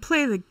learn how to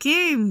play the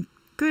game.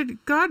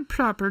 Good God,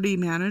 property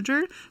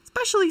manager.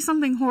 Especially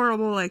something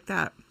horrible like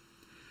that.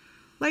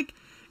 Like,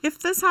 if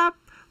this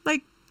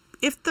like,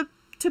 if the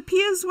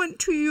Tapias went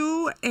to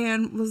you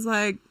and was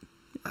like,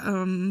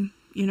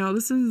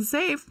 this isn't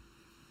safe.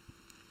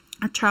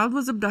 A child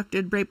was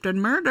abducted, raped,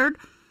 and murdered.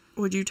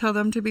 Would you tell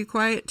them to be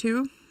quiet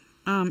too?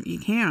 You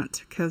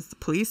can't, because the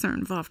police are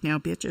involved now,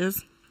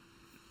 bitches.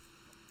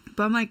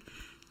 But I'm like,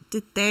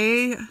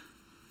 this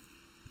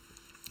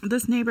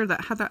neighbor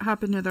that had that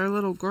happen to their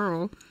little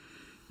girl,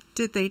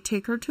 did they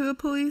take her to the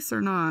police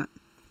or not?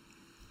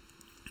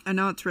 I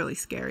know it's really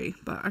scary,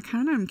 but I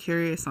kind of am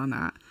curious on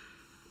that.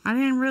 I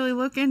didn't really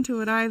look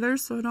into it either,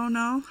 so I don't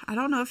know. I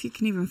don't know if you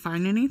can even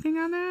find anything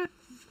on that,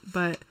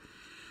 but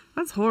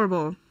that's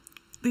horrible.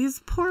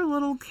 These poor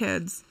little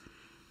kids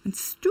and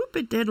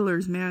stupid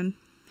diddlers, man.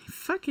 I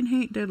fucking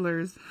hate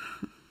diddlers.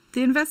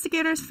 The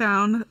investigators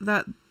found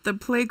that the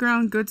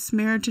playground Good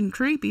Samaritan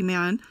creepy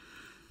man,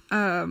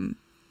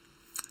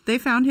 they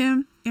found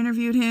him,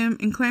 interviewed him,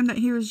 and claimed that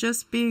he was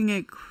just being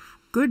a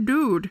good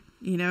dude,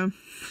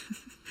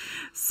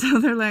 So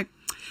they're like,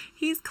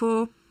 he's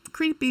cool,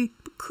 creepy,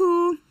 but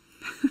cool.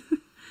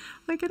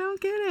 Like, I don't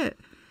get it.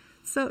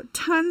 So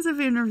tons of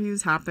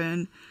interviews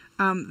happened.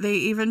 They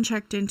even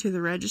checked into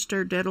the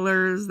registered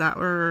diddlers that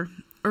were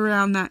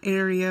around that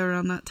area,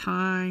 around that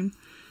time.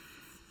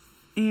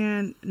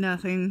 And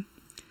nothing.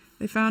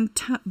 They found,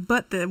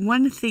 but the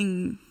one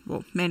thing,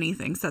 well, many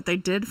things that they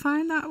did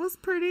find that was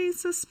pretty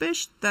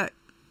suspicious that,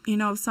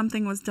 if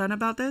something was done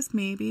about this,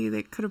 maybe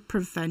they could have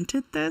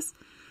prevented this,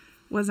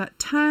 was that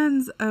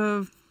tons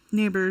of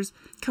neighbors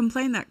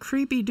complained that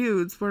creepy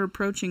dudes were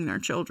approaching their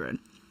children.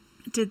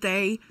 Did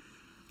they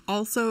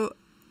also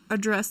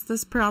address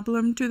this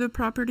problem to the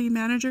property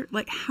manager?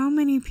 Like, how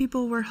many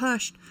people were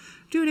hushed?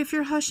 Dude, if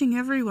you're hushing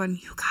everyone,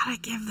 you gotta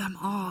give them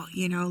all,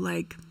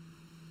 like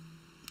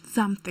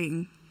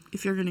something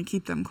if you're gonna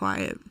keep them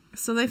quiet.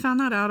 So they found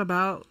that out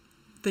about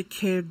the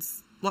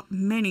kids,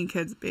 many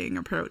kids being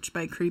approached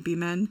by creepy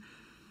men.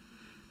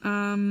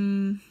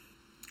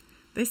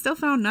 They still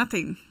found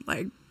nothing,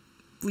 like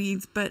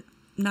leads, but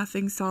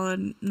nothing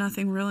solid,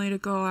 nothing really to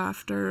go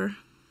after,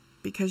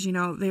 because,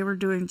 they were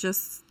doing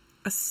just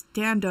a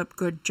stand-up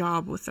good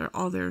job with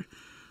all their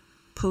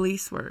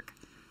police work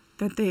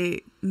that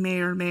they may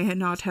or may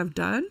not have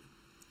done.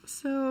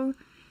 So,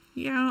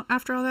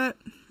 after all that,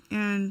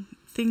 and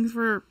things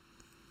were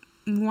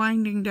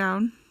winding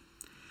down,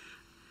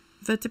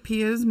 the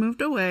Tapias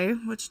moved away,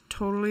 which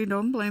totally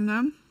don't blame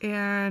them.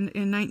 And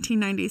in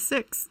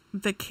 1996,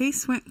 the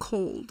case went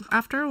cold.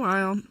 After a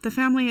while, the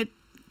family had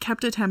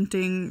kept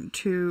attempting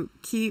to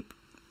keep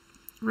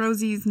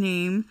Rosie's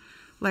name,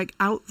 like,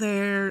 out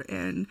there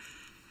and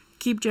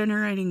keep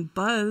generating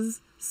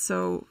buzz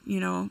so,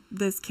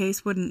 this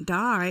case wouldn't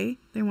die.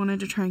 They wanted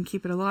to try and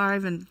keep it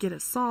alive and get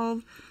it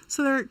solved.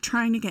 So they're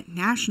trying to get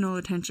national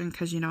attention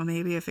because,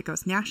 maybe if it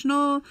goes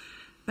national,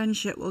 then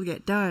shit will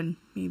get done.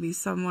 Maybe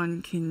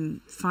someone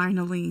can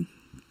finally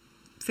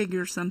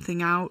figure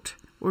something out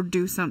or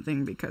do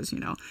something because,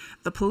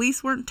 the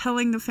police weren't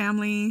telling the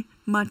family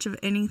much of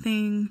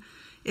anything.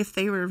 If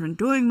they were even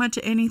doing much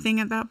of anything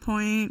at that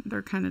point,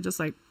 they're kind of just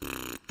like,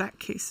 that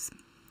case,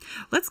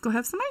 let's go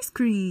have some ice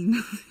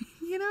cream.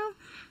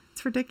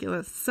 It's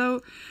ridiculous.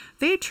 So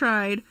they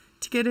tried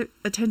to get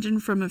attention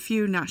from a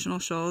few national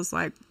shows,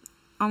 like,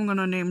 I'm going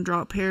to name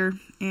drop here,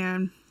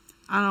 and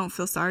I don't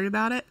feel sorry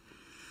about it.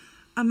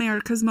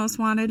 America's Most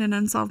Wanted and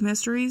Unsolved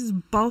Mysteries.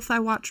 Both I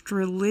watched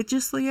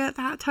religiously at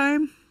that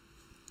time.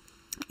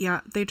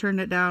 Yeah, they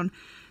turned it down.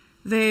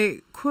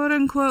 They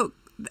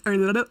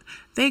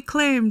they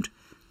claimed,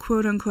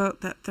 quote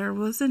unquote, that there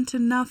wasn't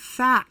enough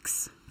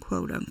facts,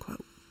 quote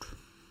unquote.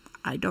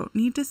 I don't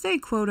need to say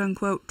quote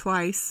unquote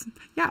twice.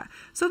 Yeah,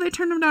 so they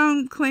turned them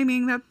down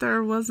claiming that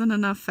there wasn't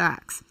enough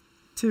facts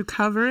to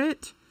cover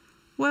it.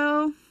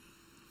 Well,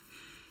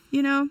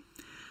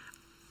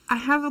 I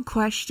have a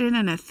question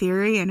and a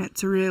theory, and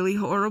it's really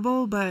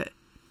horrible, but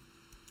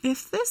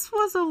if this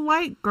was a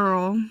white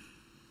girl,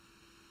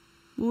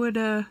 would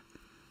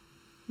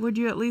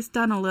you at least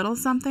done a little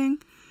something?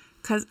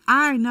 Because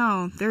I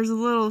know there's a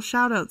little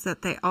shout outs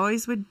that they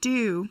always would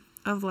do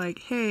of like,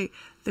 hey,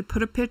 they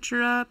put a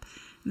picture up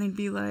and they'd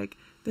be like,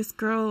 this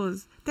girl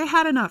is, they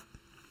had enough.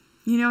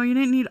 You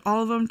didn't need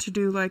all of them to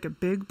do like a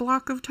big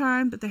block of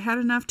time, but they had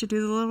enough to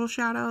do the little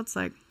shout outs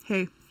like,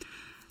 hey,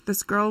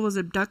 this girl was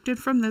abducted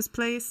from this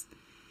place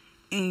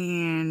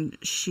and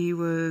she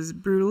was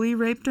brutally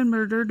raped and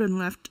murdered and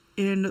left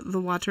in the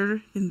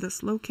water in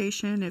this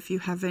location if you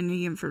have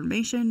any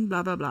information,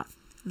 blah, blah, blah.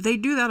 They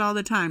do that all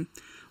the time.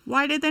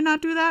 Why did they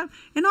not do that?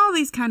 In all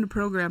these kind of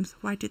programs,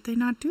 why did they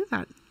not do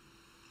that?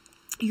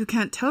 You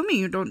can't tell me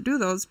you don't do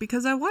those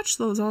because I watched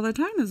those all the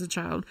time as a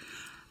child.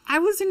 I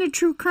was into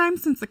true crime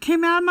since I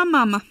came out of my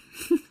mama.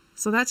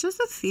 So that's just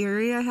a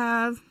theory I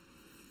have.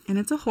 And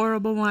it's a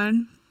horrible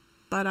one.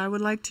 But I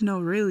would like to know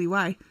really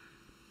why.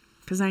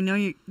 Because I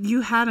know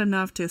you had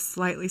enough to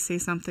slightly say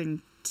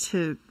something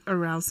to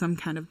arouse some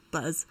kind of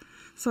buzz.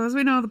 So as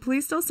we know, the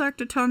police still stuck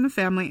to telling the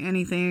family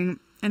anything.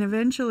 And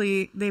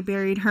eventually they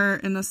buried her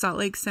in the Salt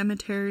Lake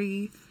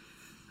Cemetery.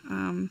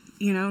 To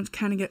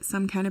kind of get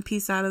some kind of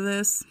piece out of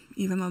this.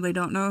 Even though they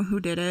don't know who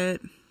did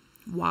it.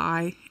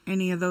 Why.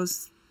 Any of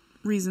those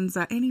reasons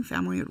that any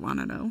family would want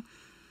to know.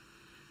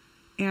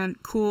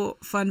 And cool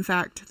fun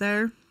fact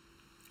there.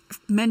 I've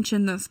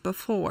mentioned this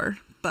before.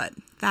 But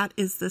that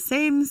is the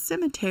same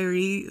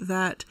cemetery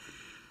that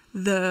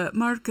the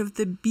Mark of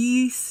the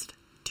Beast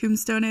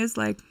tombstone is.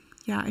 I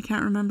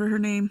can't remember her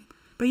name.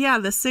 But yeah,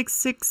 the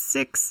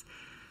 666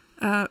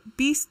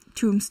 Beast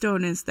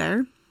tombstone is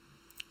there.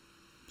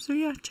 So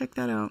yeah, check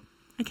that out.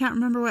 I can't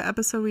remember what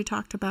episode we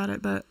talked about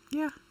it, but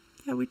yeah,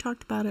 we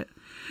talked about it.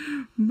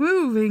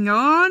 Moving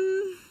on.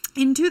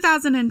 In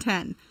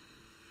 2010,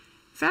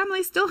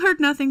 family still heard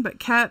nothing but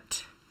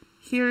kept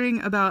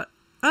hearing about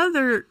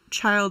other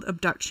child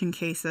abduction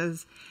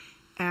cases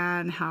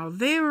and how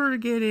they were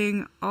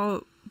getting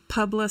all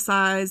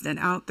publicized and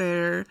out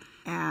there,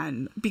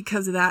 and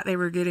because of that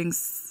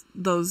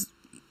those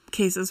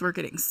cases were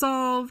getting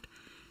solved.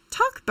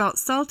 Talk about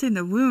salt in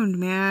the wound,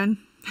 man.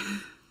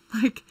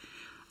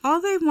 All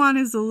they want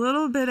is a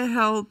little bit of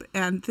help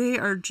and they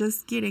are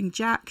just getting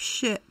jack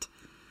shit,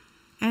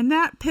 and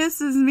that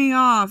pisses me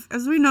off.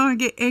 As we know, I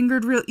get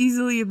angered real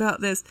easily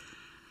about this.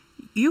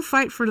 You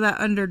fight for that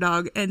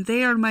underdog, and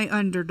they are my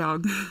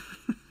underdog.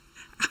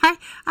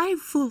 I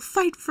will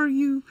fight for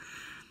you.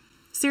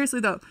 Seriously,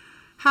 though,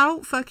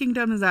 how fucking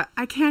dumb is that?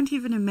 I can't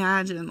even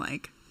imagine,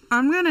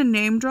 I'm gonna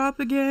name drop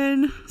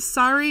again.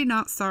 Sorry,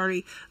 not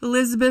sorry.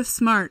 Elizabeth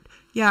Smart.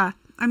 Yeah,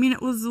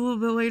 it was a little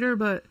bit later,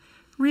 but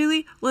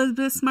really?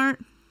 Elizabeth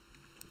Smart?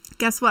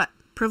 Guess what?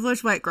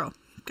 Privileged white girl.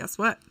 Guess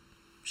what?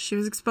 She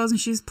was exposed and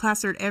she's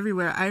plastered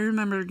everywhere. I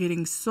remember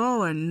getting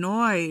so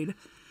annoyed.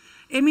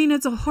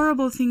 It's a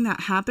horrible thing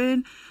that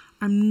happened.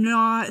 I'm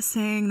not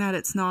saying that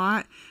it's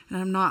not. And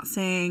I'm not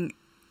saying,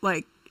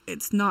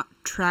 it's not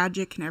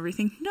tragic and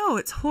everything. No,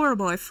 it's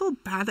horrible. I feel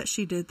bad that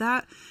she did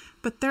that.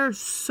 But there are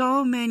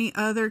so many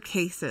other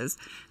cases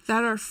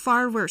that are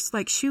far worse.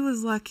 She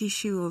was lucky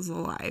she was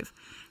alive.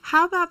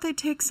 How about they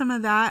take some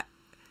of that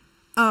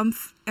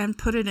and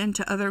put it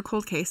into other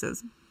cold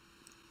cases?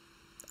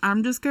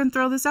 I'm just going to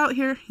throw this out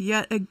here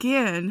yet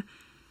again.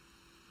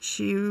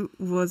 She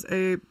was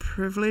a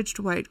privileged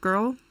white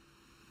girl.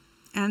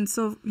 And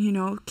so,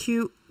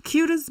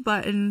 cute as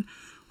button,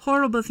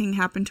 horrible thing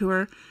happened to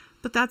her.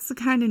 But that's the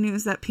kind of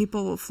news that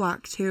people will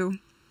flock to.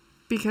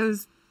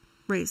 Because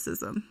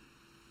racism.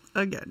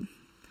 Again.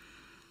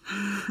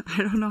 I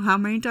don't know how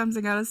many times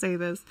I gotta say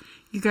this.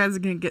 You guys are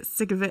gonna get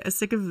sick of it. As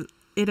sick of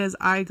it as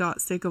I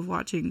got sick of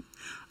watching,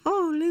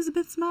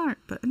 Elizabeth Smart.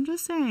 But I'm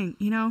just saying,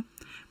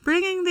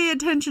 bringing the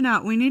attention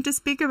out. We need to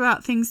speak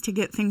about things to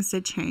get things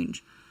to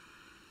change.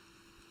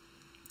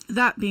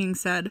 That being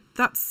said,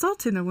 that's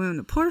salt in the wound.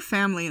 The poor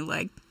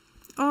family,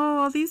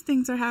 all these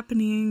things are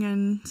happening,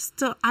 and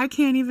still I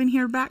can't even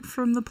hear back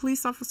from the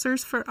police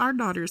officers for our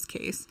daughter's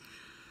case.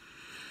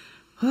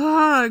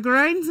 It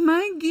grinds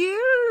my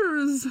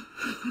gears.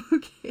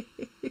 Okay.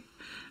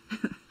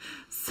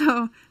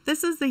 So,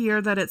 this is the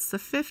year that it's the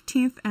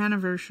 15th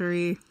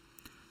anniversary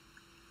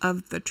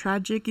of the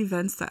tragic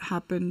events that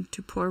happened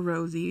to poor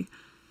Rosie.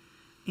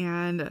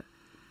 And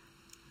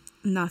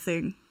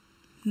nothing.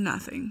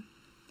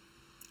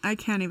 I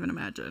can't even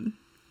imagine.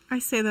 I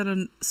say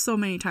that so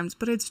many times,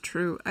 but it's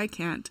true. I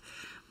can't.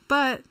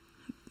 But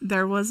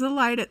there was a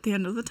light at the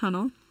end of the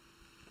tunnel.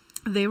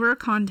 They were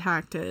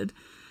contacted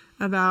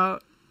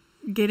about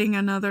getting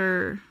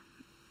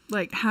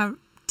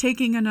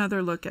taking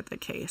another look at the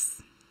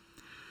case.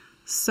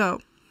 So,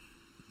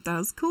 that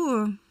was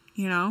cool,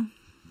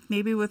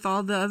 Maybe with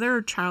all the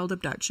other child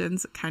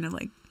abductions, it kind of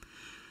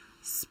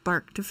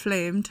sparked a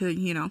flame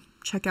to,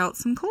 check out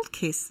some cold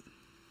case.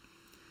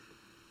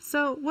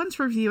 So, once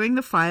reviewing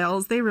the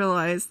files, they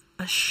realized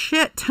a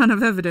shit ton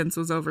of evidence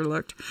was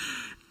overlooked.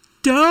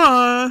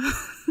 Duh!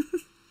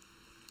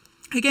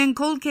 Again,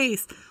 cold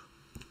case.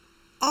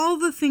 All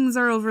the things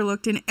are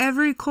overlooked in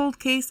every cold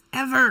case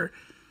ever.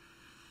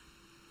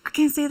 I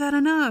can't say that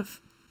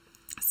enough.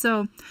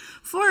 So,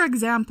 for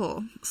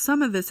example,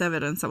 some of this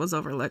evidence that was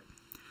overlooked.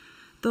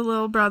 The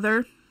little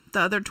brother, the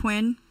other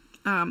twin,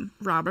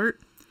 Robert,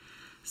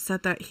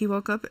 said that he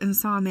woke up and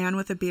saw a man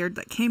with a beard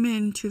that came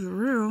into the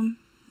room,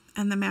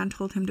 and the man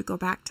told him to go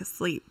back to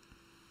sleep.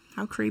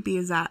 How creepy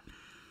is that?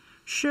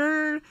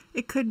 Sure,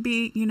 it could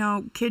be,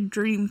 kid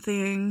dream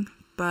thing,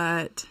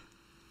 but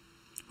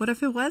what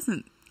if it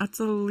wasn't? That's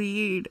a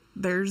lead.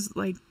 There's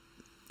a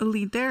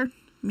lead there.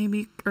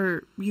 Maybe,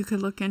 or you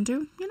could look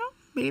into,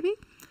 maybe.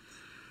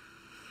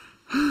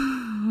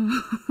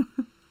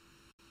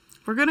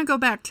 We're going to go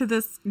back to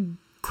this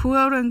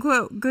quote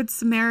unquote Good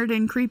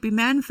Samaritan creepy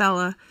man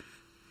fella.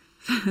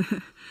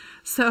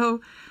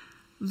 So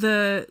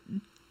the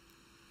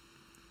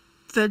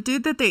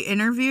dude that they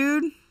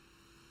interviewed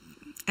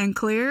and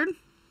cleared,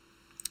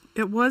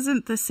 it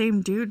wasn't the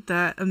same dude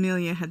that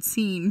Amelia had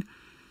seen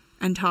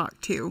and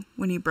talked to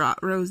when he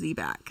brought Rosie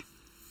back.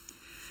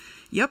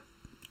 Yep.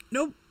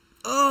 Nope.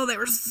 Oh, they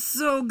were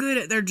so good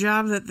at their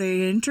job that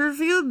they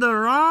interviewed the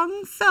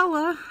wrong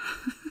fella.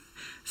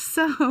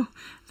 So,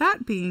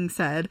 that being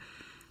said,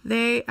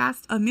 they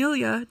asked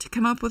Amelia to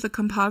come up with a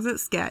composite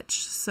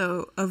sketch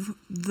of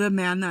the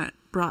man that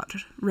brought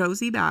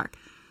Rosie back,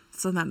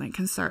 so then they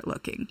can start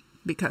looking.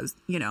 Because,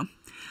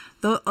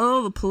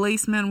 the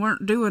policemen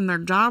weren't doing their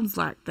jobs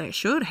like they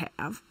should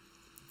have.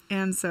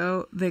 And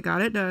so they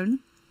got it done.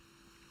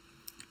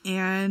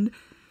 And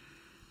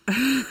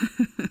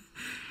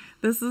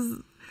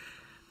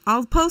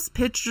I'll post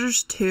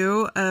pictures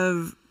too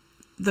of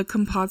the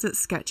composite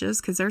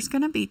sketches, because there's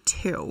going to be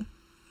two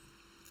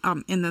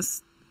in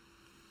this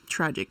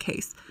tragic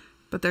case.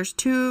 But there's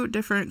two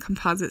different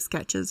composite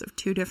sketches of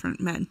two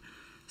different men.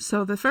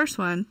 So the first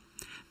one,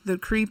 the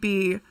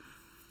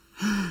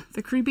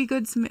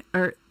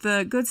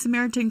Good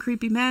Samaritan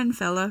creepy man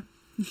fella,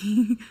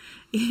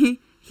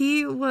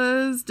 he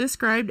was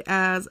described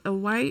as a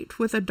white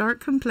with a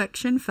dark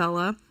complexion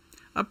fella,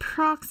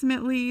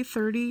 approximately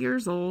 30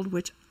 years old,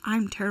 which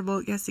I'm terrible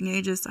at guessing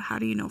ages, so how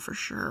do you know for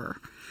sure?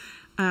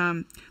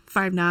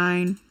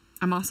 5'9".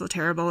 I'm also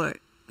terrible at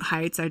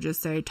heights. I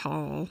just say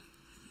tall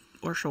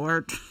or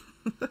short.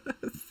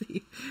 Let's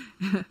see.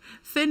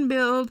 Thin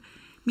build,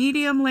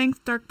 medium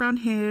length, dark brown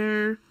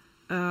hair.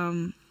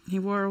 He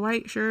wore a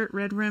white shirt,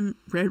 red rim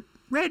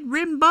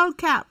bald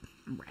cap,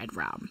 red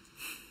rum,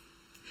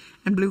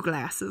 and blue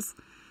glasses.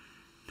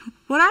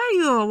 What are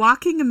you, a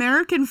walking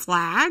American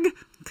flag?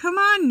 Come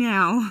on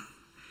now.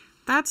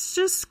 That's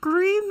just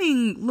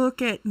screaming,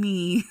 look at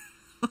me.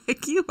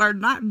 Like, you are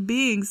not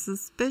being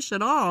suspicious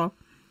at all.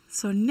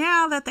 So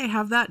now that they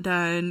have that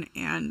done,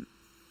 and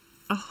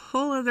a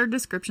whole other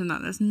description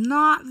that is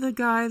not the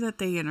guy that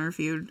they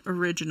interviewed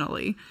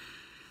originally,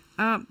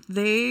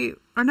 they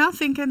are now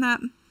thinking that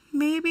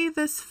maybe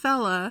this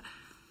fella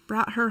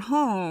brought her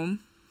home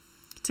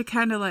to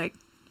kind of like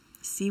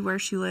see where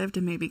she lived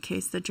and maybe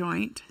case the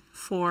joint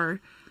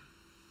for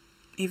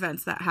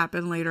events that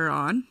happen later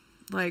on.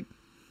 Like,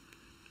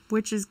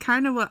 which is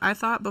kind of what I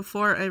thought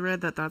before I read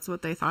that that's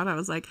what they thought. I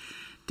was like,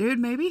 dude,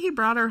 maybe he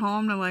brought her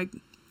home to like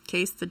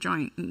case the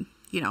joint and,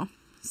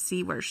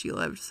 see where she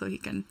lived so he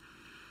can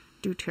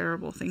do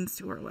terrible things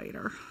to her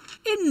later.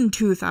 In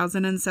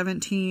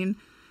 2017,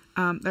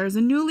 there's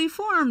a newly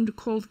formed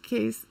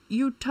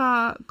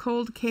Utah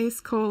Cold Case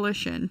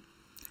Coalition.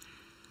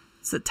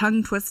 It's a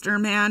tongue twister,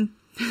 man.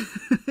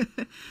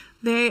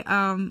 They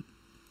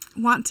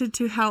wanted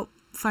to help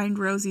find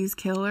Rosie's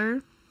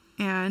killer,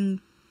 and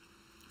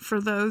for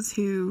those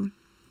who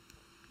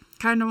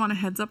kind of want a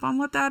heads up on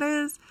what that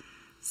is,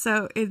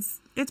 so it's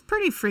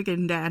pretty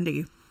freaking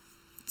dandy.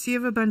 So you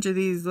have a bunch of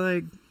these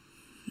like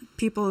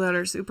people that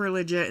are super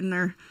legit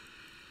in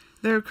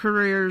their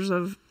careers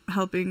of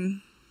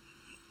helping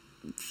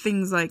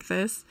things like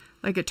this,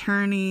 like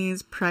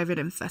attorneys, private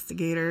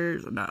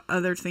investigators, and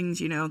other things,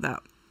 that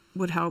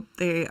would help.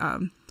 They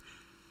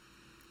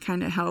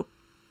kind of help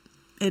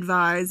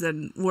advise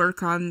and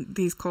work on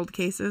these cold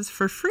cases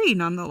for free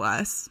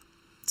nonetheless,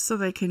 so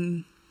they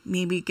can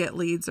maybe get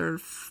leads or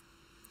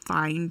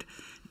find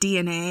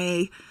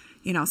DNA,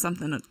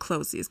 something to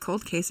close these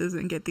cold cases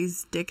and get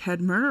these dickhead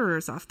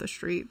murderers off the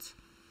streets.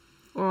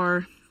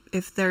 Or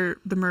if the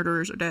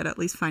murderers are dead, at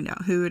least find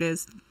out who it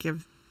is,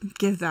 give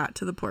that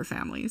to the poor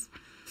families.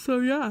 So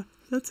yeah,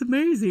 that's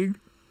amazing.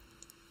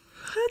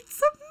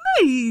 It's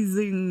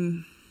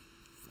amazing.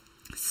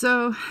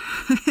 So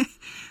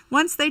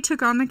once they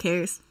took on the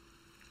case,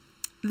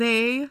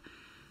 they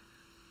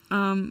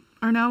are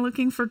now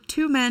looking for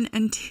 2 men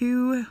and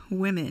 2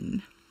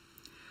 women.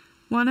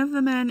 One of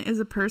the men is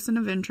a person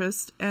of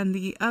interest, and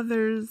the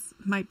others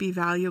might be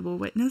valuable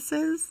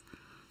witnesses.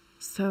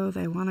 So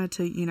they wanted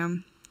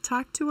to,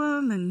 talk to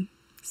him and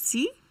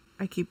see.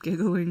 I keep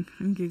giggling.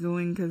 I'm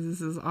giggling because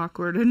this is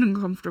awkward and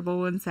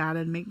uncomfortable and sad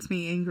and makes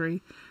me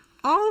angry.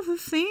 All the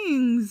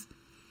things.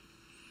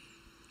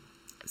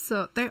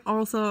 So they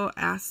also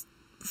asked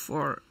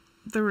for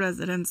the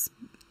residents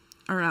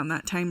around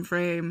that time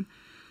frame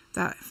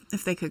that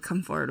if they could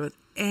come forward with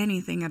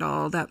anything at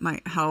all that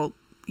might help,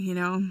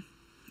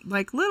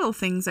 like little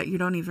things that you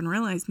don't even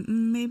realize.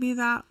 Maybe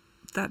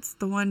that's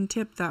the one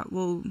tip that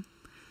will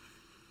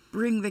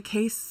bring the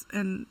case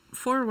and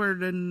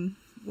forward and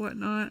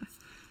whatnot.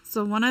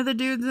 So one of the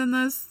dudes in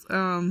this,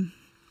 I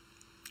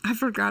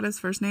forgot his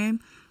first name,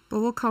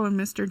 but we'll call him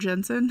Mr.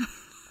 Jensen.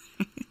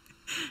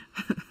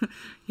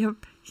 Yep,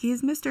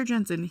 he's Mr.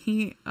 Jensen.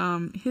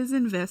 His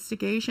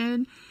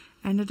investigation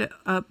ended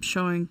up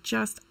showing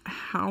just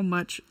how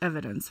much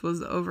evidence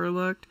was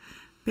overlooked.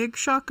 Big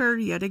shocker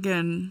yet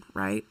again,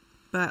 right?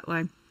 But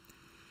like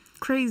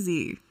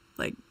crazy.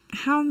 Like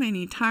how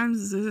many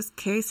times does this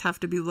case have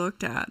to be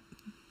looked at?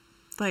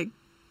 Like,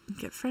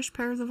 get fresh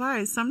pairs of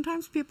eyes.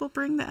 Sometimes people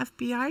bring the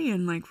FBI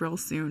in like real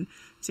soon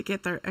to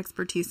get their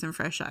expertise and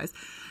fresh eyes.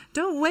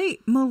 Don't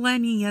wait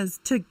millennia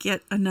to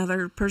get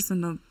another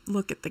person to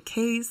look at the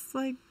case.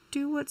 Like,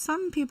 do what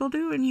some people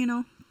do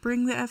and,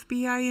 bring the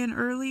FBI in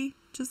early.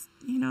 Just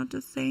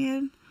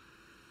saying.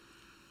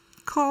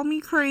 Call me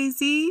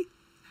crazy.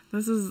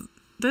 This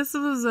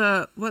was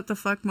a what the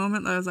fuck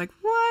moment that I was like,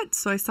 what?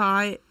 So I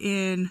saw it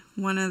in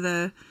one of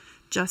the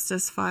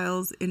Justice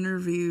Files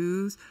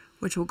interviews,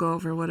 which we'll go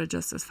over what a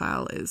Justice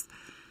File is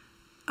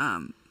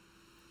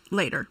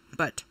later.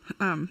 But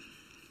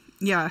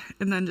yeah,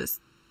 and then just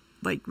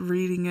like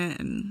reading it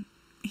and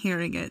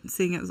hearing it and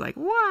seeing it was like,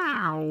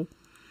 wow,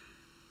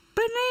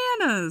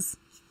 bananas.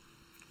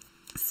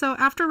 So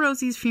after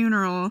Rosie's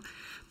funeral,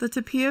 the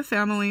Tapia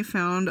family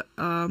found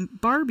a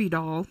Barbie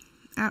doll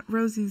at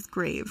Rosie's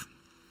grave.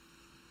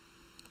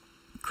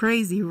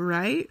 Crazy,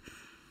 right?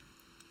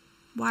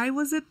 Why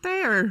was it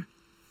there?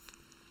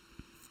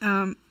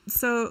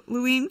 So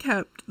Louine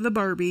kept the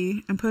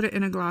Barbie and put it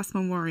in a glass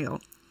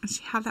memorial. And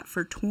she had that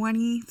for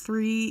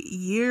 23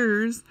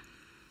 years.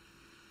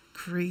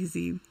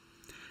 Crazy.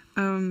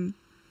 The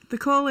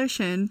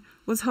coalition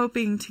was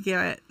hoping to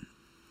get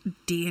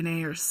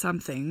DNA or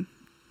something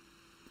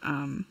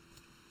to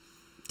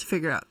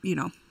figure out,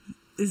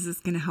 is this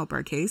going to help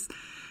our case?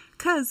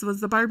 Because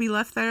was the Barbie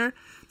left there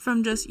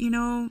from just,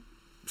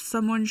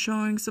 someone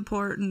showing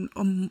support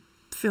and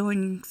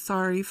feeling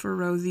sorry for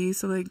Rosie,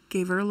 so they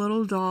gave her a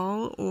little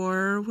doll,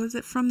 or was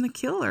it from the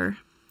killer?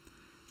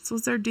 So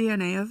was there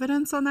DNA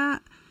evidence on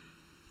that?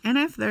 And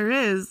if there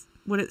is,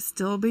 would it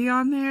still be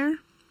on there?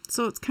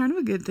 So it's kind of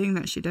a good thing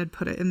that she did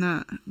put it in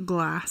that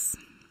glass.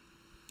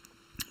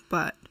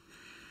 But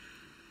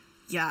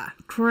yeah,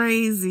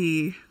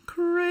 crazy.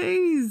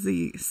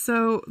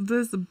 So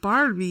this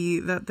Barbie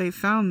that they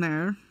found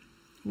there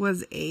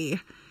was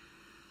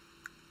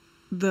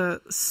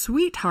the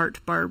Sweetheart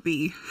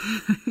Barbie,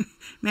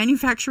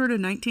 manufactured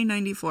in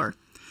 1994.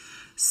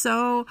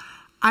 So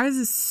I was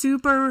a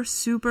super,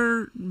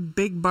 super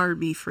big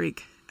Barbie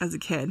freak as a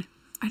kid.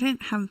 I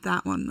didn't have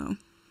that one though.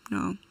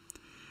 No.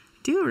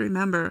 Do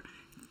remember,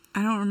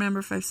 I don't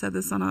remember if I've said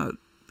this on a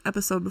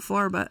episode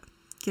before, but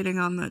getting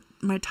on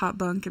my top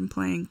bunk and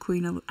playing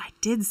Queen of... I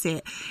did say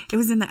it. It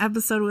was in the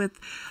episode with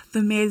the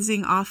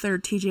amazing author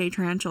T.J.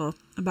 Tranchel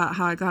about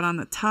how I got on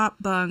the top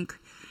bunk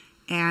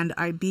and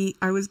I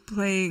was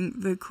playing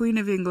the Queen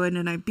of England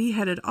and I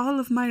beheaded all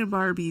of my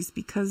Barbies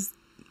because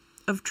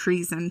of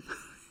treason.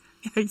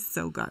 I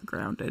so got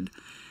grounded.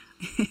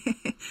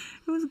 It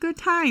was a good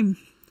time.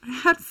 I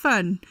had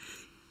fun.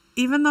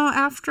 Even though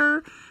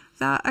after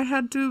that I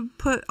had to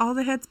put all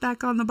the heads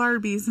back on the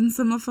Barbies and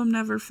some of them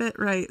never fit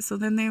right. So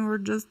then they were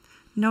just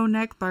no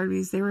neck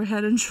Barbies. They were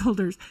head and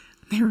shoulders.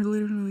 They were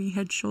literally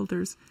head,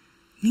 shoulders,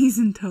 knees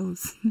and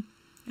toes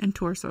and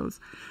torsos.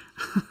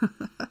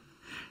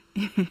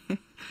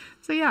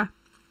 So yeah.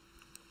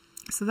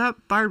 So that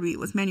Barbie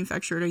was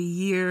manufactured a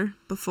year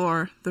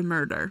before the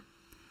murder.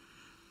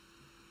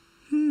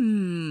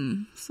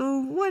 So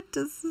what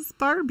does this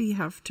Barbie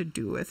have to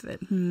do with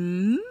it?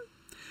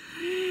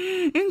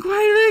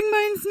 Inquiring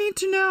minds need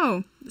to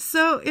know.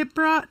 So it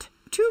brought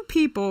two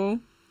people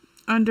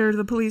under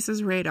the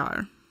police's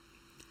radar.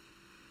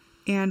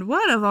 And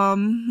one of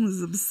them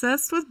was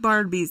obsessed with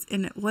Barbies,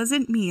 and it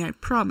wasn't me, I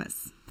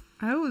promise.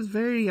 I was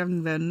very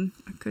young then.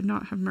 I could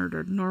not have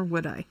murdered, nor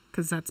would I,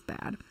 because that's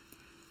bad.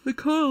 The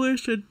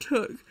coalition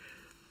took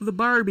the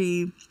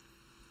Barbie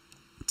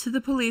to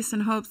the police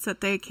in hopes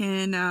that they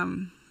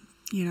can,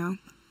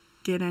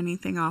 get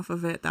anything off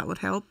of it that would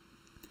help.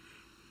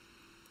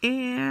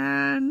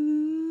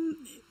 And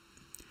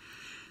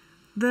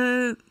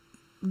the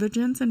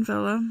Jensen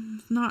fella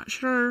is not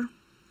sure.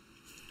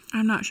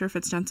 I'm not sure if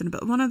it's Jensen,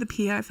 but one of the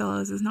PI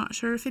fellas is not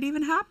sure if it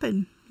even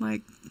happened.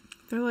 Like,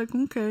 they're like,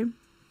 okay,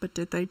 but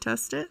did they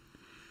test it?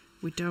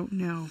 We don't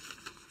know.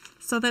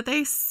 So that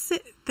they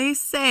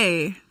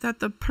say that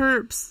the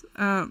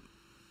perps,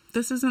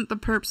 this isn't the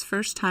perps'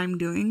 first time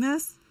doing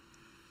this,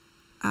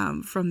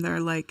 from their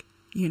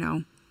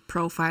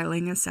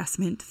profiling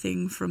assessment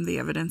thing from the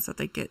evidence that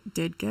they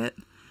did get.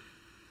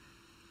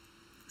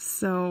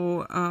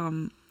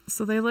 So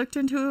they looked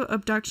into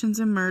abductions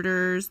and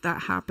murders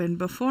that happened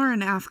before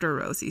and after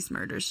Rosie's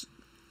murders,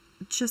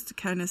 just to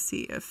kind of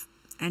see if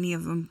any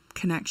of them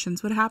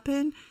connections would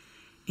happen.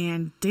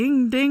 And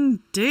ding, ding,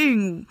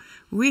 ding,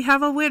 we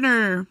have a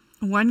winner.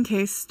 One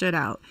case stood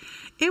out.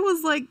 It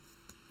was like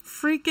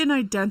freaking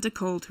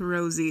identical to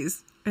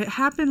Rosie's. It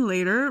happened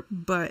later,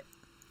 but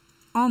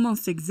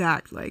almost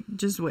exact. Like,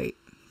 just wait.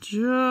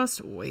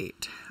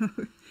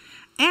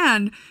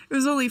 And it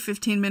was only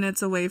 15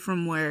 minutes away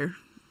from where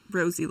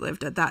Rosie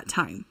lived at that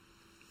time.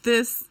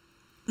 This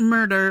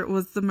murder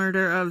was the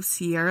murder of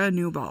Sierra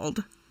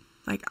Newbold.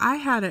 Like, I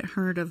hadn't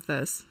heard of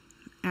this,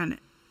 and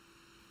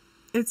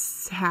it's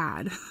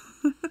sad.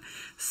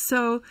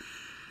 So,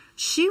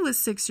 she was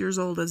 6 years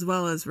old as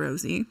well as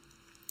Rosie.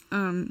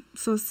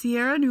 So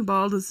Sierra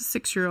Newbold was a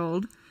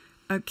 6-year-old.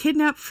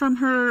 kidnapped from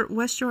her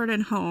West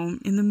Jordan home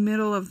in the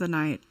middle of the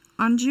night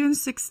on June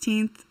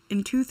 16th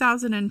in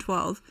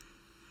 2012.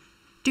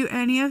 Do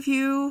any of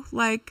you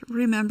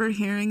remember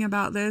hearing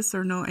about this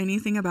or know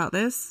anything about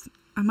this?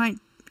 I might,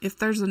 if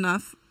there's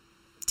enough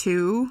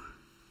to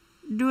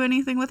do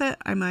anything with it,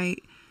 I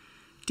might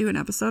do an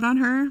episode on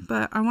her.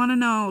 But I want to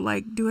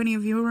know, do any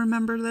of you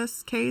remember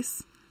this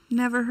case?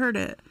 Never heard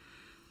it.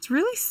 It's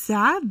really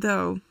sad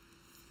though.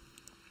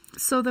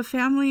 So the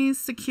family's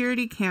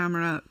security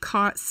camera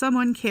caught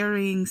someone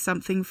carrying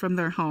something from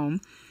their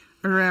home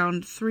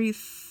around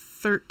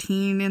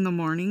 3:13 in the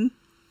morning.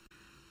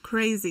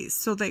 Crazy.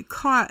 So they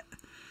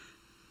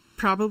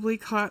probably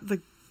caught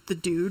the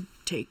dude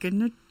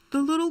taking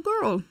the little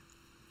girl.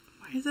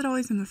 Why is it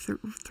always in the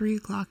 3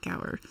 o'clock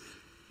hour?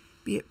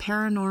 Be it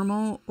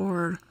paranormal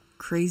or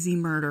crazy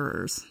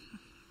murderers.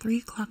 3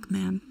 o'clock,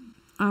 man.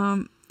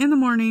 In the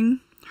morning,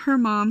 her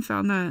mom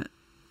found that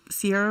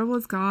Sierra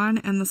was gone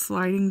and the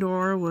sliding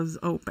door was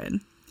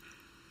open.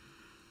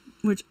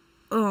 Which,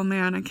 oh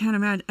man, I can't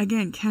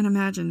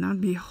imagine.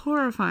 That'd be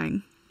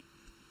horrifying.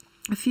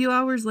 A few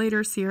hours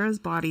later, Sierra's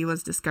body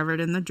was discovered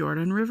in the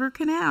Jordan River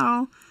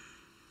Canal.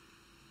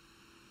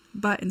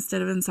 But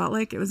instead of in Salt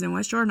Lake, it was in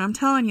West Jordan. I'm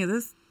telling you,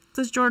 this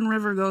Jordan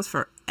River goes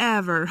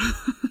forever.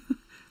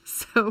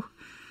 So,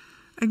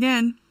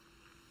 again,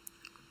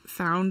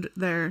 found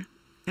there.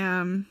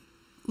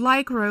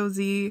 Like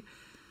Rosie,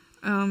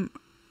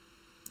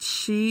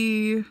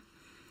 she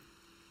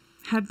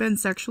had been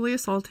sexually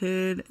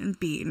assaulted and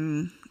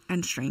beaten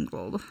and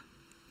strangled.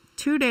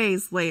 2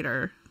 days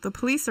later, the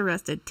police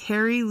arrested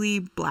Terry Lee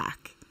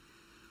Black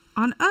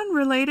on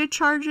unrelated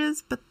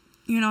charges, but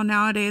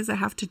nowadays I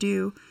have to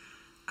do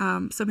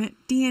submit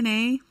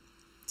DNA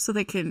so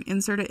they can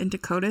insert it into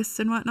CODIS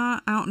and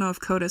whatnot. I don't know if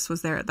CODIS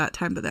was there at that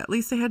time, but at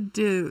least they had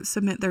to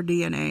submit their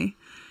DNA.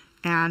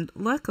 And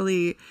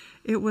luckily,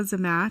 it was a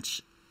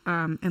match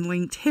and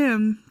linked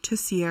him to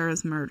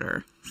Sierra's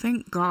murder.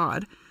 Thank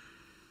God.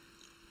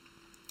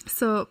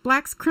 So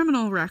Black's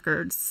criminal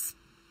records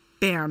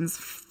spans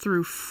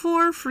through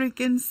 4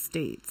 freaking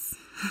states.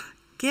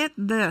 Get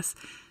this.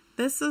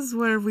 This is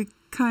where we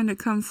kind of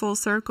come full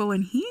circle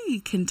and he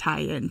can tie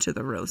into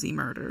the Rosie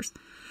murders.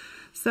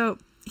 So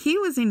he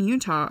was in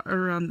Utah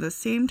around the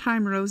same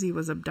time Rosie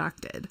was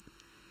abducted.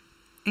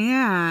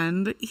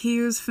 And he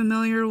was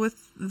familiar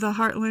with the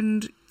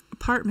Heartland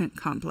apartment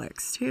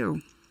complex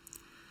too.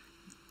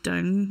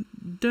 Dun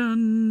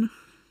dun.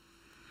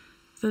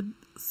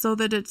 So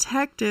the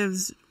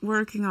detectives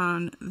working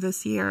on the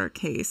Sierra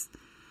case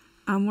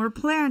were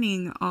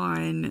planning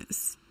on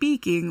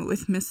speaking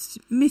with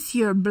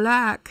Monsieur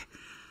Black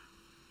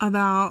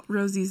about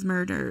Rosie's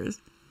murders.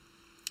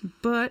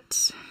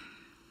 But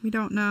we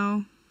don't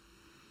know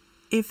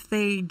if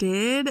they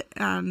did,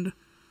 and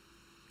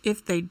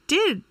if they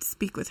did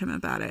speak with him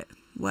about it,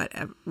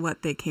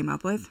 what they came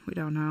up with, we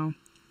don't know.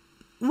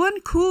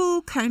 One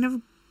cool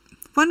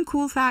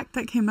fact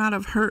that came out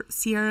of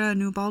Sierra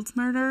Newbald's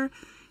murder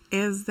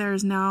is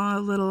there's now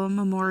a little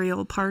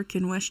memorial park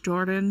in West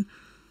Jordan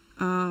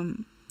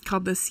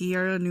called the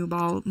Sierra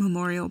Newbald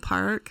Memorial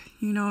Park,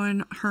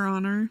 in her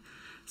honor.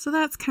 So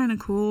that's kind of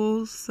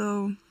cool.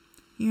 So,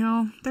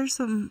 there's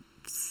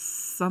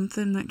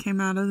something that came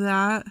out of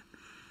that.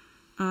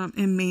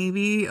 And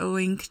maybe a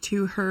link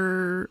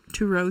to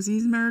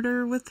Rosie's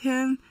murder with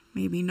him.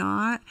 Maybe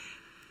not.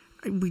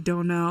 We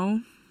don't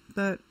know.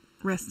 But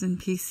rest in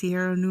peace,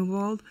 Sierra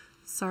Newbold.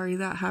 Sorry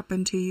that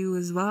happened to you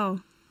as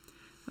well.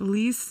 At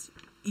least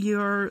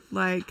your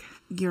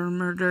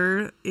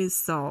murder is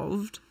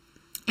solved.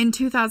 In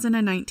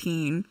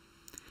 2019,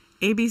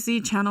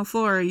 ABC Channel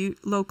 4,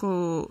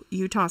 local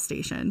Utah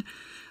station,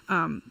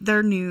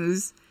 their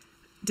news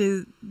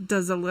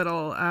does a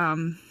little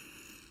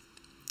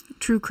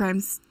true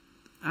crime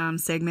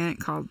segment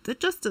called The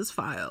Justice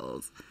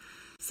Files.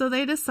 So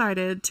they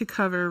decided to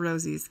cover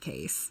Rosie's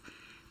case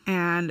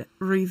and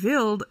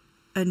revealed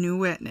a new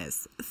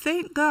witness.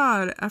 Thank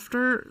God,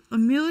 after a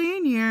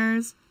million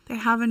years, they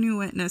have a new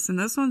witness, and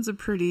this one's a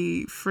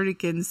pretty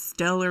freaking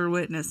stellar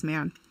witness,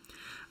 man.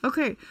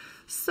 Okay,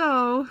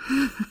 so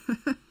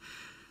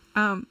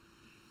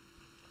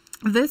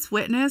this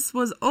witness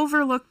was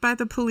overlooked by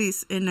the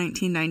police in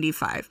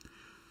 1995.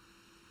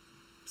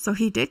 So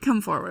he did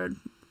come forward,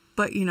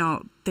 but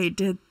they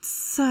did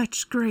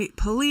such great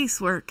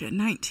police work in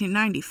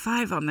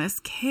 1995 on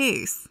this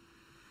case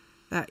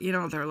that,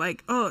 they're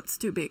like, oh, it's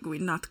too big, we're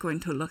not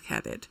going to look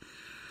at it.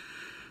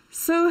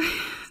 So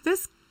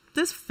this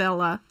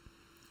fella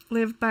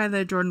lived by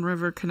the Jordan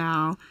River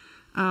Canal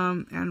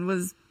and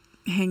was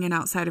hanging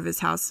outside of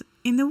his house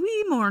in the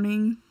wee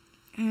morning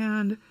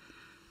and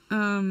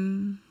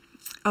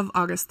of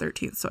August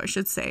 13th. So I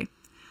should say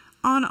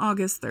on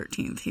August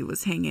 13th, he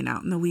was hanging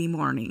out in the wee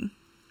morning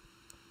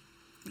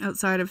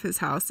outside of his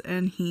house,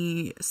 and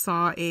he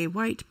saw a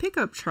white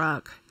pickup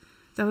truck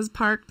that was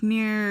parked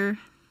near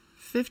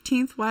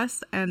 15th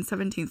West and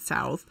 17th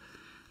South.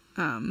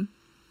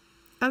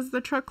 As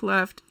the truck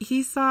left,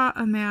 he saw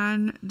a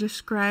man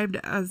described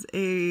as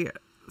a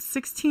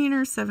 16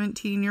 or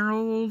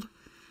 17-year-old.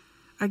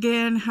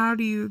 Again, how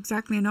do you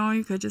exactly know?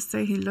 You could just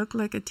say he looked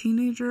like a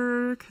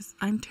teenager, because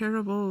I'm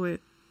terrible with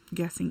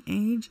guessing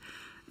age.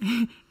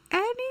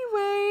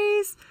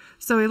 Anyways,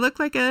 so he looked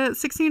like a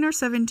 16 or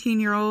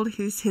 17-year-old.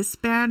 He's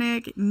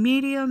Hispanic,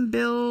 medium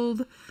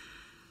build,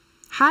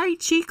 high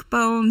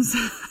cheekbones.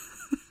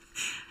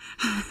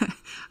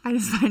 I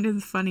just find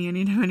it funny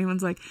anytime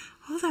anyone's like,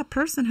 oh, that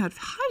person had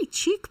high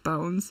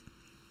cheekbones.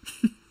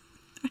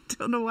 I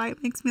don't know why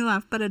it makes me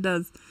laugh, but it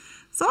does.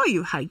 So all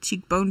you high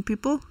cheekbone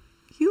people,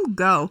 you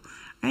go.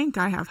 I think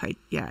I have I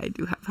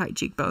do have high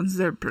cheekbones.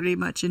 They're pretty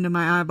much into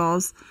my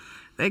eyeballs.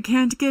 They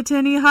can't get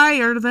any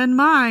higher than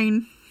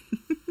mine.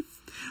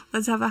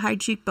 Let's have a high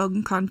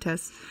cheekbone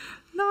contest.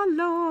 La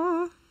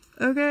la.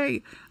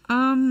 Okay.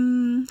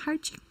 High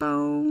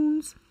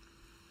cheekbones.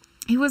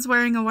 He was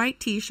wearing a white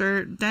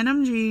t-shirt,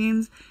 denim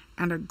jeans,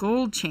 and a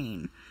gold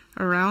chain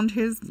around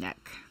his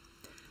neck.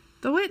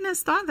 The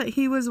witness thought that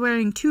he was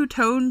wearing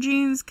two-tone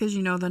jeans because,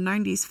 the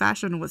 90s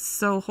fashion was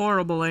so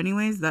horrible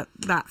anyways that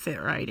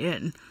fit right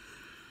in.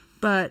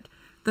 But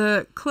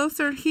the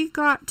closer he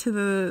got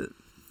to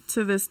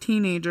this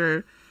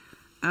teenager,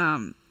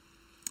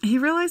 he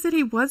realized that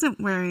he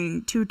wasn't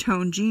wearing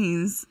two-tone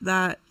jeans,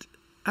 that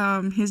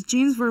his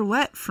jeans were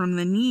wet from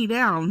the knee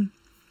down.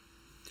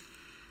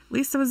 At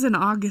least it was in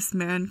August,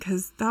 man,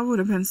 because that would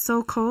have been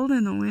so cold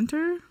in the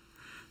winter.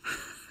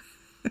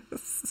 It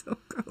was so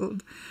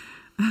cold.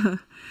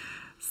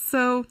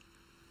 So,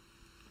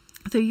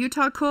 the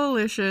Utah Cold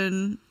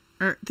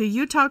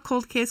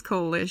Case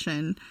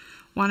Coalition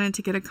wanted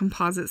to get a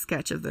composite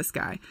sketch of this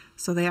guy.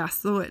 So they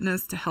asked the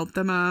witness to help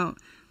them out.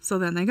 So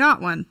then they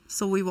got one.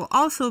 So we will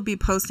also be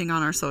posting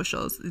on our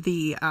socials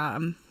the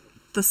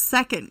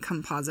second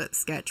composite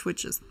sketch,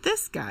 which is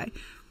this guy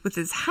with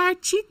his high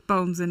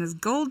cheekbones and his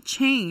gold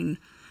chain.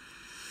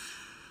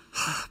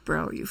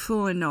 Bro, you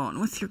fooling no one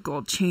with your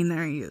gold chain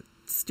there, you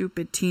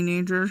stupid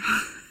teenager.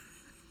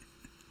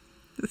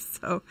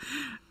 So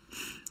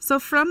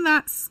from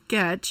that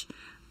sketch,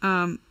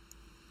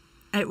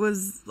 it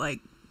was like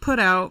put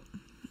out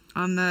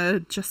on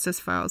the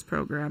Justice Files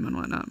program and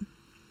whatnot.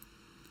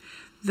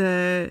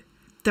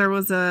 There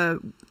was a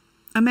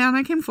man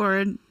that came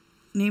forward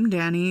named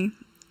Danny,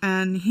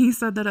 and he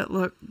said that it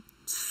looked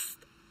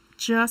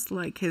just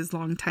like his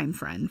longtime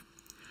friend.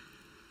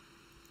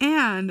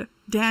 And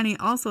Danny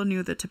also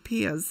knew the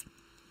Tapias.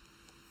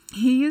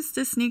 He used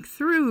to sneak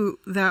through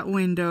that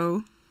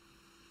window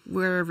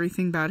where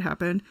everything bad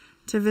happened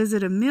to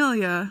visit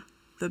Amelia,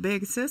 the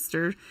big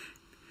sister,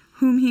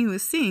 whom he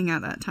was seeing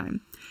at that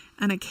time.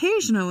 And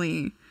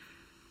occasionally,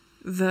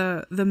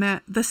 the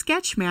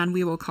sketch man,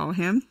 we will call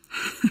him,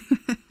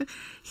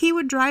 he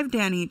would drive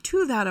Danny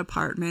to that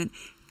apartment,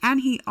 and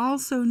he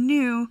also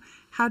knew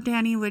how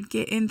Danny would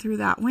get in through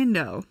that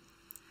window.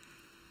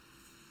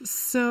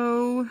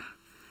 So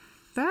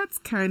that's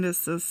kind of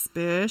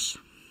suspicious.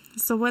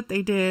 So what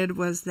they did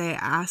was they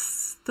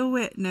asked the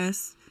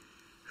witness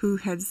who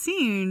had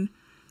seen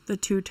the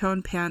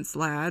two-tone pants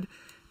lad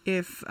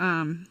if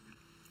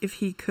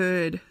he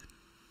could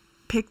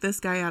pick this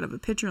guy out of a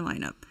picture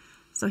lineup.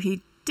 So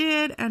he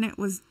did, and it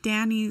was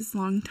Danny's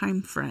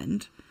longtime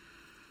friend.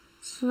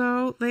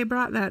 So they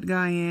brought that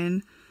guy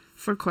in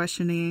for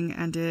questioning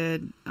and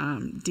did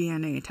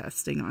DNA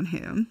testing on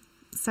him.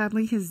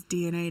 Sadly, his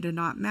DNA did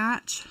not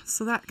match,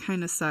 so that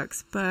kind of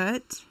sucks,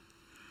 but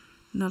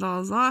not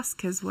all's lost,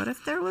 because what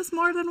if there was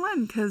more than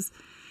one? Because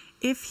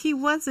if he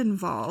was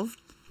involved,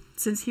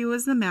 since he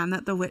was the man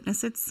that the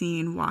witness had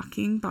seen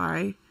walking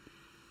by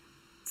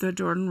the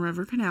Jordan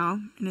River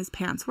Canal and his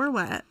pants were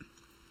wet,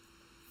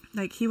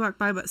 like he walked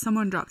by but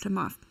someone dropped him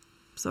off.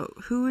 So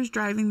who was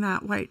driving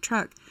that white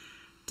truck?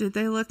 Did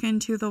they look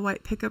into the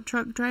white pickup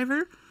truck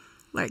driver?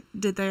 Like,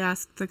 did they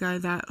ask the guy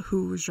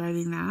who was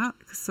driving that?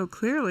 So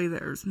clearly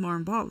there's more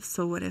involved.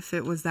 So what if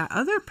it was that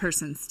other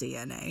person's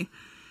DNA?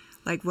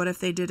 Like, what if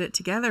they did it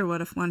together?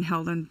 What if one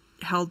held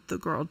the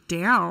girl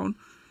down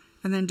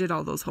and then did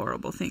all those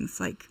horrible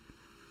things? Like,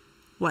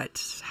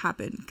 what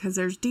happened? Because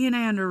there's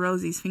DNA under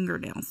Rosie's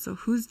fingernails. So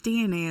whose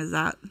DNA is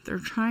that? They're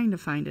trying to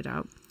find it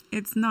out.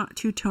 It's not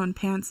two-tone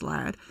pants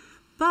lad.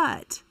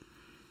 But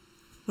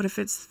what if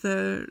it's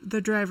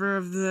the driver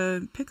of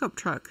the pickup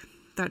truck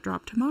that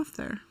dropped him off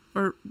there?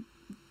 Or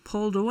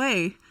pulled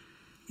away?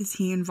 Is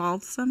he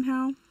involved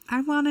somehow?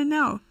 I want to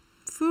know.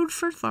 Food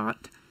for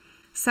thought.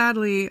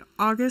 Sadly,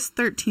 August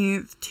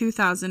 13th,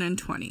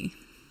 2020.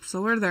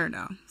 So we're there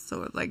now.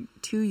 So like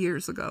 2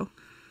 years ago.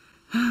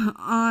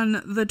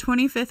 On the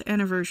 25th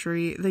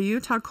anniversary, the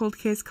Utah Cold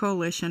Case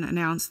Coalition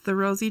announced the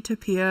Rosie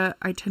Tapia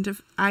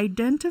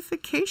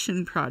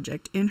Identification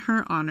Project in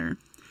her honor.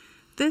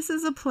 This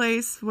is a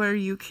place where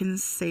you can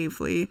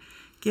safely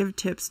give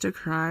tips to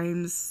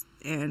crimes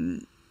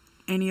and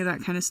any of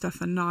that kind of stuff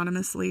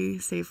anonymously,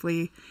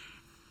 safely,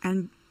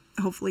 and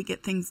hopefully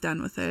get things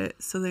done with it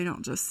so they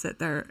don't just sit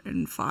there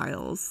in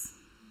files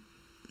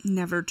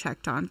never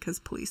checked on because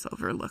police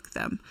overlook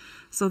them.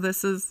 So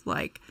this is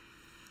like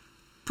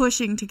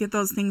pushing to get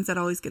those things that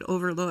always get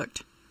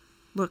overlooked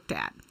looked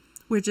at,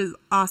 which is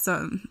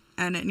awesome.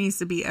 and it needs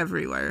to be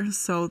everywhere.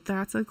 So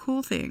that's a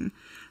cool thing.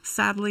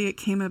 Sadly, it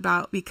came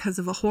about because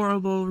of a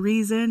horrible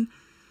reason,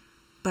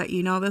 but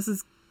this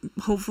is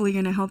hopefully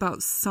going to help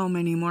out so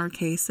many more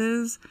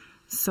cases.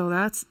 So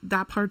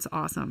that part's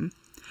awesome.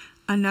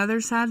 Another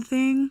sad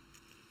thing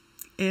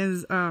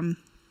is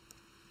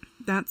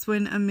that's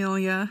when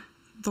Amelia,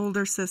 the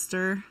older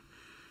sister,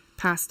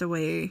 passed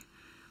away,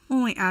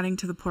 only adding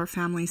to the poor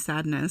family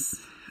sadness.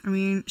 I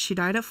mean, she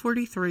died at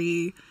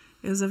 43.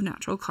 It was of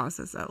natural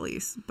causes, at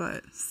least,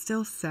 but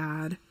still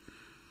sad.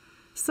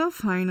 So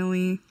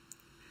finally,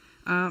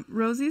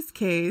 Rosie's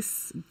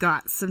case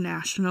got some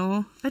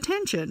national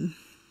attention.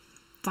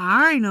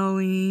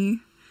 Finally.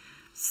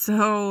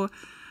 So,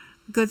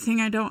 good thing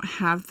I don't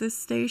have this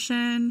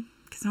station,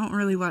 because I don't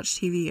really watch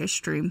TV. I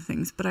stream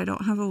things, but I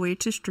don't have a way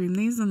to stream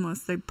these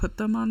unless they put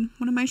them on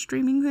one of my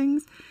streaming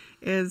things.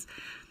 Is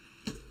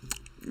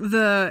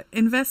the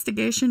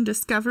Investigation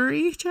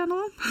Discovery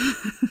channel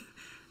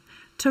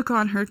took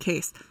on her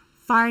case.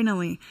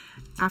 Finally,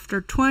 after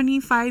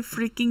 25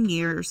 freaking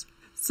years.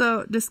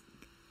 So,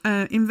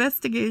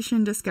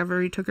 Investigation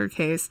Discovery took her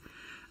case.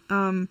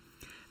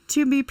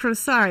 To be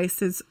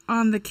precise, is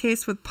on the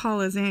case with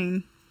Paula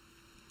Zane.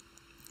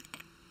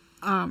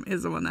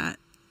 Is the one that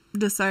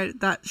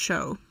decided that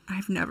show.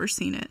 I've never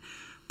seen it,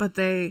 but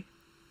they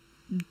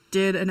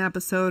did an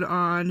episode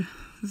on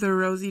the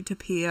Rosie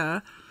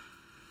Tapia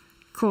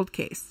cold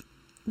case,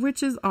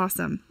 which is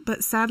awesome.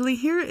 But sadly,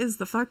 here is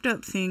the fucked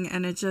up thing,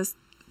 and it just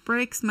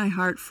breaks my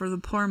heart for the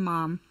poor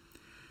mom.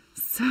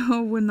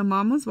 So when the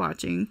mom was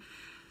watching,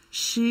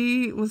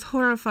 she was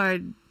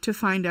horrified to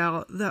find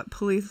out that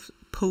police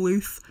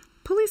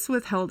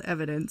withheld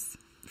evidence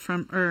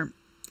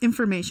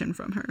information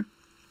from her,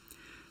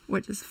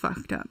 which is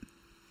fucked up.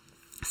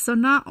 So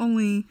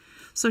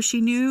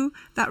she knew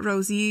that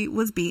Rosie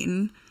was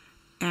beaten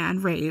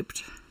and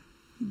raped,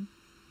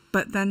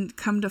 but then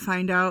come to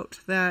find out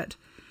that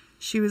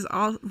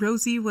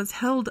Rosie was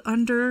held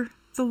under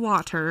the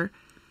water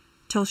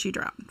till she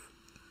drowned.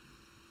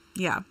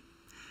 Yeah.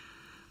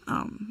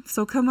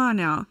 So come on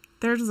now.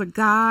 There's a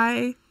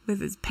guy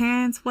with his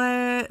pants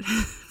wet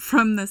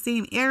from the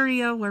same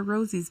area where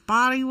Rosie's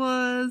body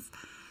was.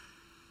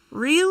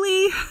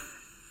 Really?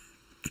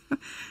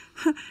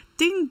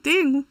 Ding,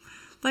 ding.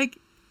 Like,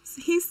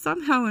 he's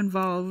somehow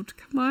involved.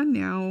 Come on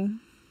now.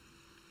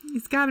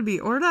 He's got to be.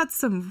 Or that's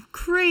some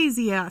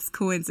crazy ass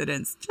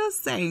coincidence.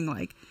 Just saying,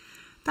 like,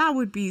 that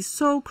would be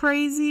so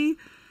crazy.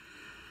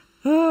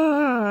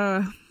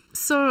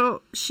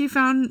 So she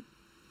found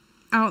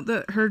out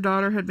that her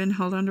daughter had been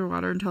held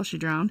underwater until she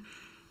drowned.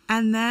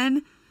 And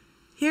then,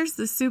 here's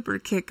the super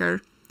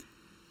kicker.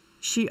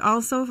 She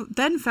also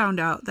then found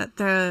out that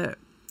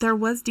there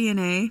was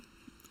DNA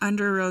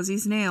under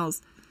Rosie's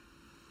nails.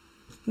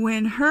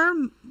 When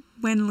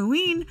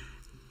Louine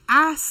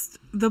asked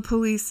the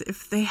police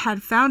if they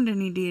had found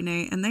any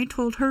DNA, and they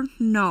told her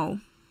no.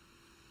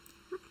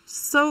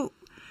 So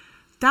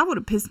that would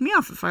have pissed me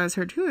off if I was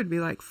her too. I'd be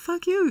like,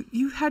 fuck you,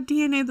 you had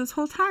DNA this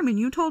whole time and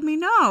you told me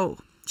no.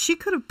 She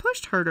could have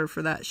pushed harder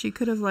for that. She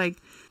could have, like,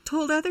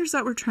 told others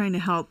that were trying to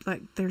help,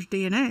 like, there's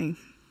DNA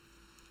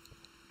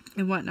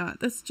and whatnot.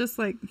 That's just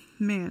like,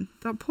 man,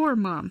 that poor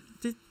mom.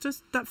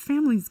 Just that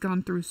family's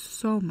gone through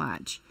so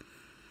much.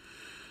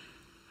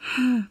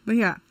 But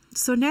yeah,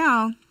 so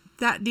now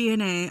that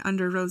DNA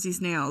under Rosie's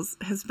nails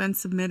has been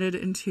submitted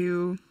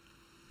into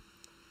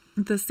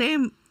the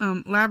same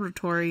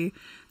laboratory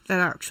that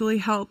actually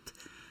helped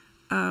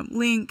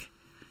link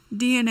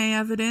DNA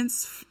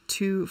evidence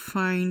to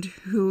find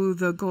who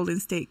the Golden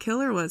State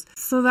Killer was.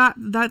 So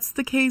that's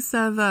the case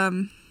of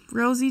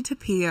Rosie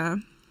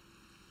Tapia,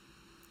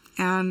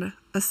 and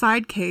a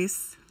side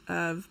case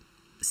of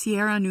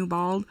Sierra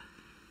Newbold,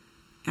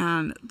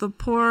 and the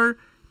poor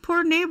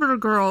neighbor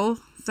girl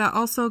that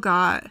also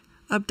got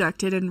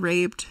abducted and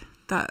raped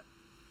that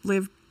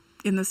lived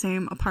in the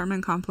same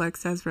apartment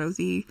complex as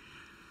Rosie.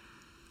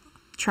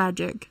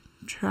 Tragic.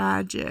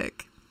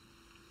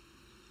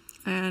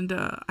 And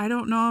I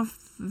don't know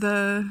if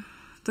the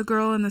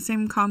girl in the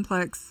same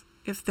complex,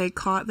 if they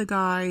caught the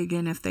guy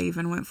again, if they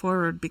even went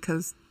forward,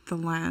 because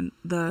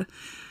the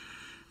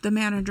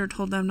manager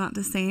told them not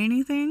to say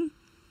anything.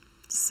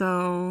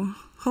 So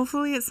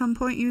hopefully at some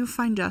point you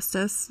find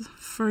justice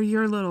for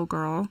your little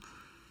girl.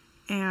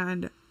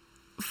 And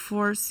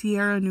for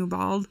Sierra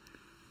Newbold,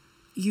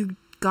 you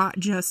got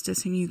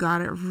justice and you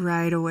got it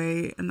right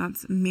away. And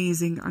that's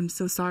amazing. I'm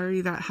so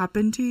sorry that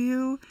happened to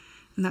you.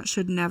 And that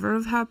should never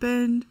have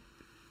happened.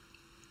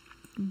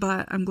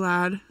 But I'm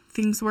glad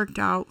things worked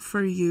out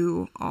for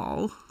you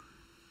all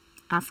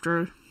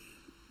after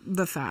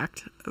the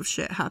fact of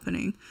shit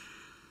happening.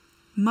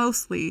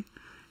 Mostly,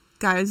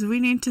 guys, we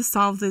need to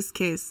solve this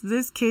case.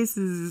 This case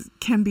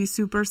can be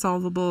super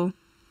solvable.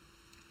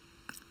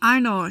 I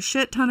know a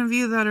shit ton of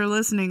you that are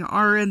listening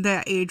are in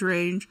that age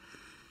range,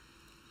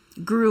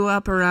 grew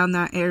up around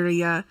that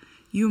area.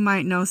 You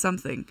might know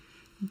something.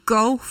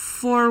 Go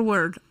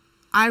forward.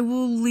 I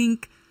will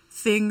link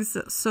things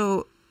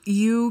so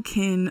you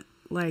can,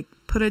 like,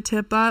 put a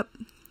tip up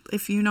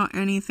if you know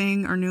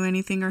anything or knew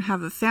anything or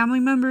have a family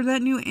member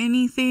that knew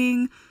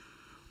anything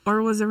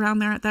or was around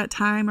there at that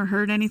time or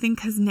heard anything.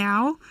 Because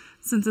now,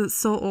 since it's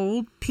so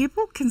old,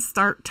 people can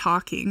start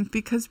talking,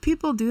 because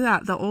people do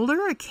that. The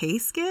older a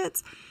case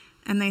gets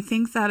and they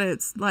think that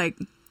it's like,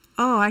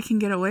 oh, I can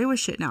get away with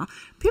shit now,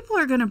 people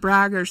are going to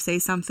brag or say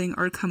something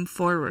or come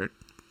forward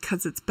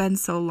because it's been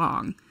so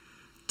long.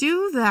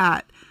 Do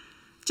that.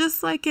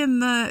 Just like in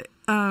the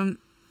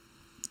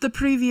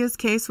previous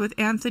case with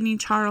Anthony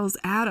Charles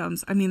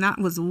Adams. I mean, that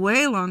was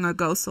way long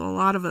ago, so a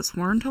lot of us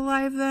weren't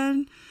alive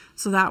then.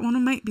 So that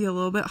one might be a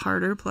little bit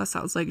harder. Plus,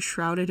 I was like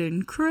shrouded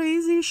in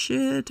crazy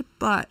shit.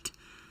 But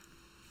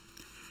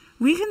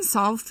we can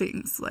solve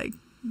things, like,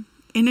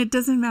 and it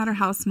doesn't matter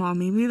how small.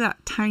 Maybe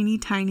that tiny,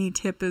 tiny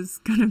tip is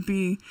going to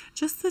be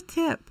just the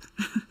tip.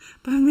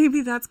 But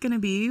maybe that's going to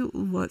be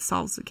what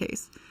solves the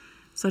case.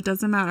 So it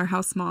doesn't matter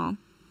how small.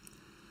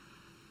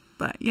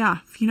 But yeah,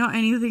 if you know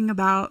anything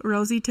about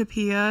Rosie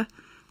Tapia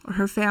or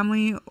her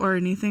family or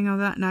anything of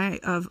that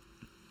night of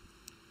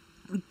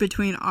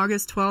between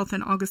August 12th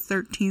and August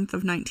 13th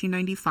of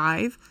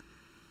 1995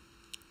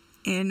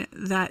 in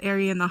that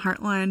area in the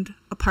Heartland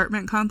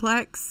apartment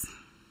complex,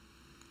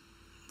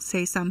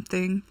 say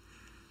something.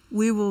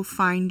 We will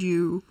find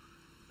you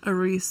a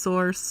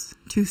resource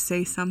to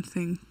say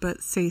something,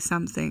 but say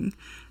something.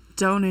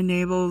 Don't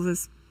enable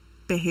this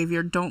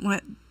behavior. Don't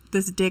let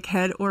this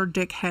dickhead or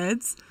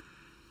dickheads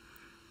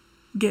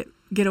get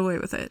away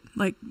with it.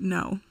 Like,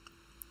 no.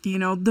 You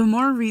know, the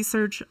more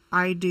research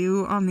I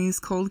do on these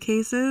cold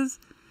cases,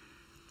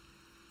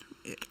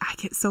 I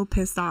get so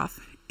pissed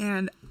off.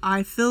 And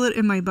I feel it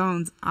in my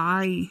bones.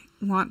 I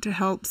want to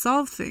help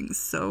solve things.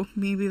 So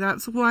maybe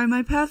that's why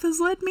my path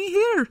has led me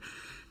here,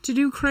 to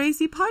do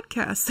crazy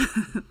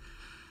podcasts.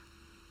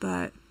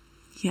 But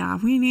yeah,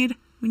 we need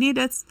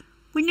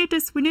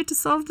to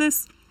solve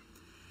this.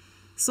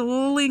 So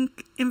we'll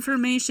link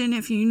information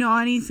if you know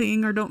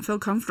anything or don't feel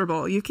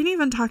comfortable. You can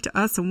even talk to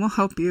us and we'll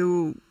help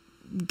you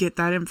get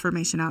that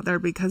information out there,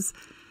 because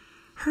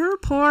her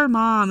poor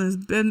mom has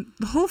been,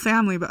 the whole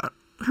family, but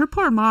her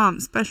poor mom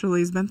especially,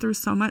 has been through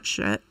so much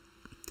shit.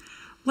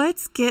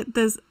 Let's get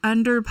this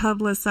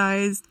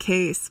under-publicized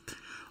case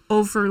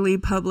overly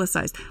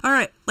publicized. All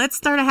right, let's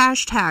start a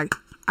hashtag.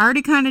 I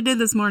already kind of did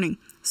this morning.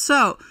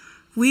 So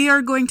we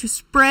are going to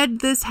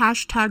spread this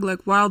hashtag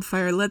like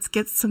wildfire. Let's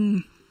get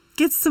some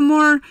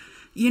more,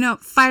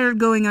 fire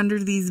going under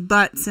these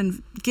butts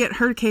and get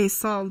her case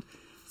solved.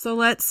 So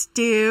let's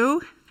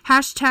do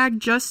hashtag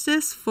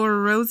justice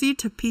for Rosie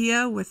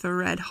Tapia with a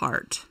red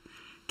heart.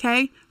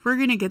 Okay, we're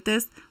going to get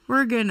this.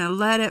 We're going to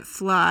let it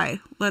fly.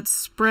 Let's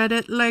spread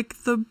it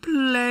like the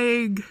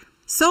plague.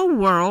 So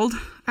world,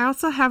 I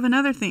also have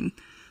another thing.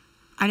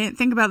 I didn't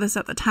think about this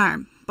at the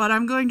time, but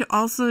I'm going to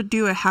also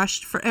do a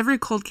hash for every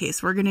cold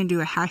case. We're going to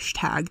do a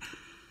hashtag.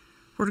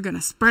 We're going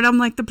to spread them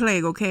like the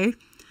plague, okay?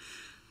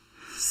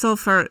 So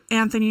for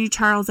Anthony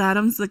Charles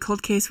Adams, the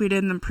cold case we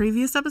did in the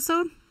previous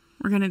episode,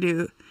 we're going to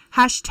do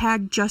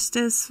hashtag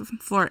justice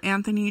for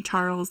Anthony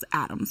Charles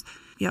Adams.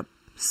 Yep,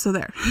 so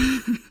there.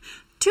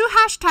 2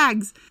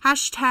 hashtags.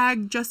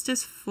 Hashtag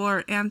justice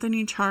for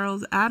Anthony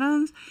Charles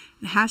Adams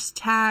and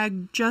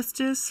hashtag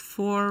justice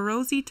for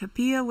Rosie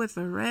Tapia with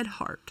a red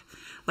heart.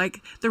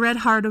 Like the red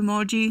heart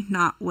emoji,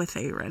 not with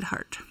a red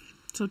heart.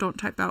 So don't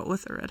type out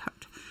with a red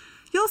heart.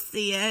 You'll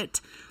see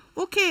it.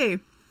 Okay.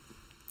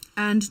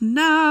 And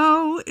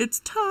now it's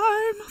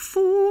time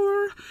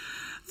for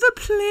the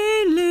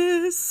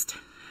playlist.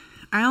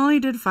 I only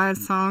did 5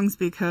 songs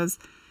because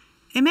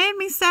it made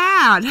me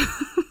sad.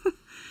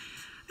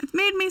 It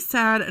made me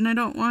sad, and I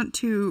don't want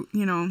to,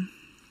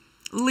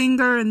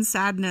 linger in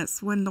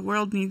sadness when the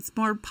world needs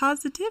more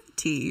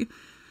positivity.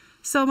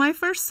 So my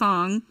first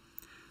song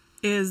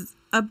is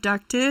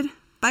Abducted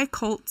by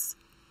Colts.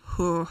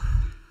 Oh,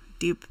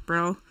 deep,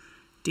 bro.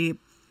 Deep.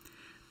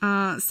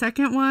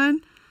 Second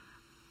one,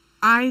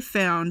 I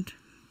Found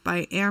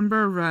by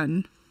Amber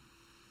Run.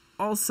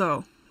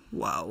 Also,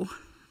 whoa.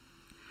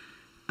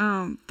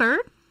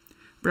 Third,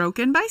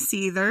 Broken by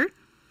Seether.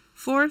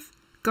 Fourth,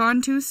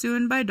 Gone Too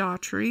Soon by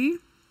Daughtry.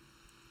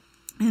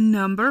 And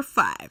number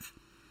 5,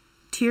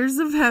 Tears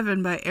of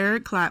Heaven by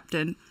Eric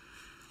Clapton.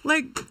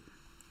 Like,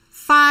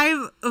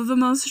 5 of the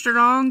most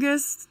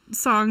strongest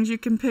songs you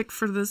can pick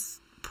for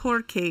this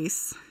poor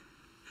case.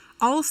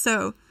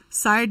 Also,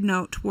 side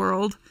note,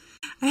 world,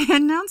 I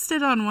announced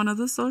it on one of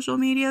the social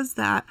medias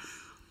that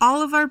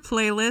all of our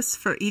playlists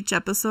for each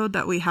episode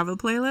that we have a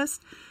playlist,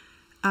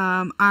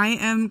 I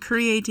am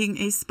creating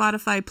a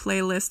Spotify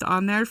playlist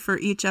on there for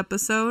each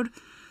episode.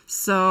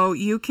 So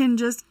you can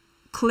just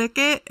click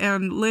it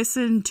and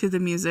listen to the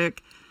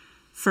music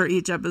for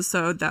each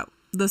episode, that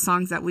the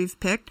songs that we've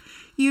picked.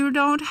 You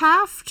don't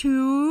have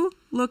to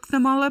look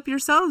them all up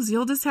yourselves.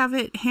 You'll just have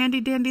a handy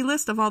dandy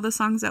list of all the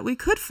songs that we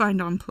could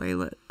find on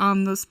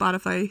on the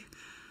Spotify.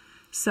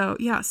 So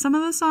yeah, some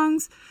of the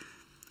songs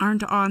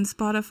aren't on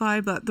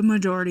Spotify, but the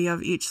majority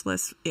of each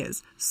list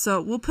is.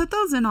 So we'll put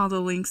those in all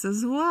the links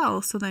as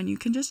well, so then you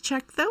can just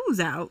check those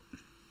out.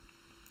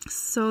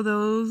 So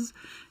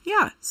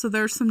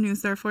there's some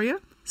news there for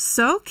you.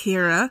 So,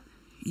 Kira,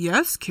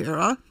 yes,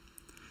 Kira,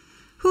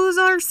 who's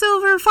our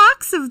silver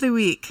fox of the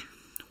week?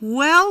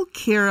 Well,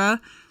 Kira,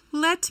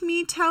 let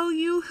me tell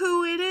you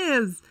who it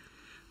is.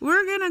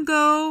 We're gonna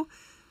go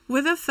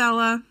with a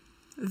fella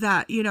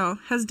that,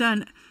 has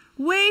done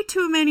way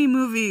too many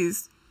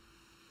movies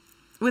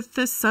with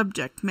this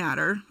subject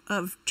matter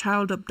of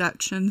child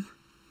abduction.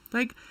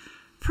 Like,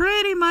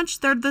 pretty much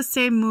they're the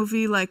same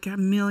movie like a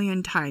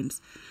million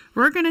times.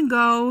 We're gonna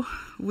go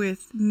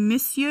with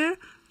Monsieur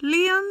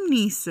Liam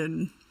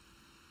Neeson.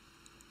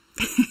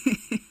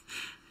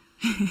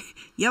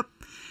 Yep.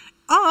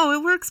 Oh,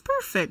 it works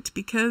perfect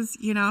because,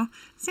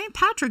 St.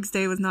 Patrick's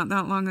Day was not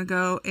that long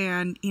ago,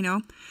 and,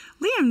 Liam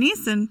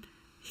Neeson,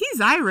 he's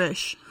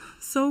Irish.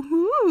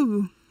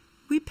 So,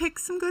 we pick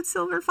some good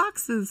silver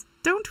foxes,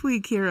 don't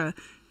we, Kira?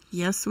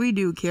 Yes, we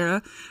do,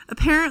 Kira.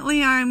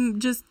 Apparently, I'm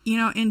just,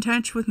 in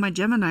touch with my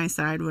Gemini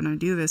side when I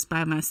do this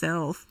by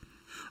myself.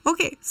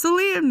 Okay, so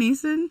Liam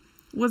Neeson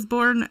was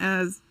born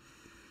as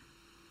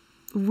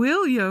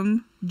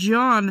William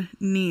John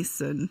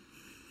Neeson.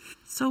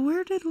 So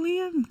where did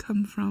Liam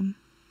come from?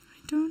 I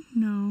don't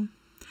know.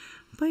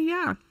 But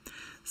yeah.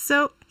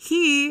 So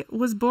he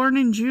was born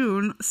in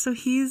June, so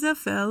he's a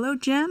fellow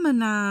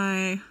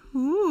Gemini.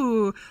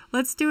 Ooh,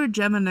 let's do a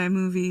Gemini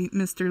movie,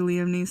 Mr.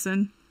 Liam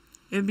Neeson.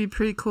 It'd be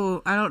pretty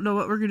cool. I don't know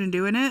what we're going to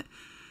do in it.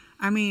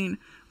 I mean,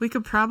 we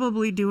could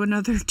probably do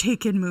another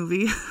Taken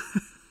movie.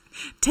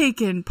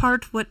 Taken,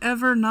 part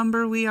whatever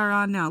number we are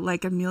on now,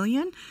 like 1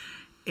 million.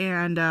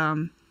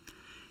 And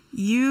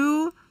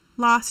you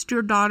lost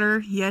your daughter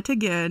yet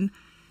again,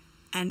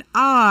 and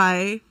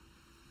I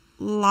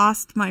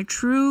lost my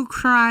true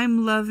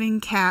crime-loving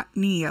cat,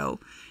 Neo.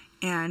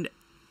 And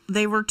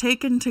they were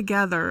taken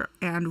together,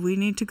 and we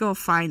need to go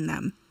find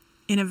them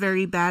in a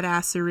very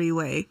badassery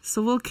way.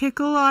 So we'll kick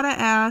a lot of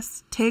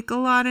ass, take a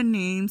lot of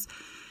names.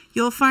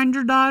 You'll find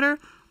your daughter,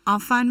 I'll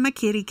find my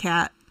kitty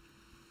cat.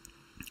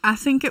 I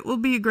think it will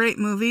be a great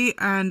movie,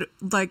 and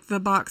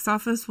the box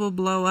office will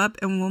blow up,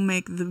 and we'll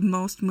make the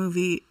most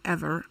movie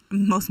ever.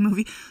 We'll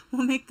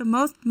make the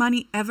most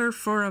money ever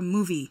for a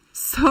movie.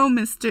 So,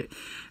 Mr.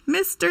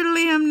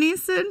 Liam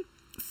Neeson,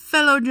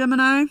 fellow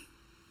Gemini,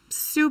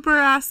 super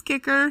ass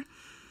kicker,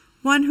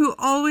 one who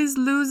always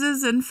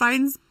loses and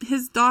finds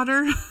his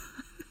daughter.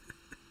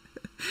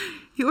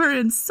 You are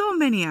in so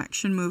many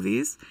action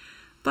movies,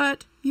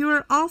 but you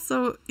are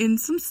also in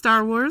some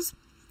Star Wars.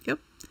 Yep.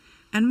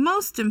 And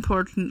most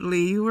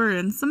importantly, you were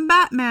in some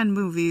Batman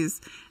movies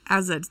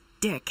as a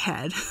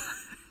dickhead.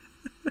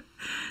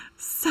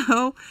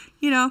 So,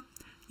 you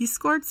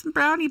scored some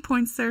brownie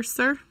points there,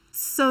 sir.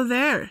 So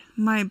there,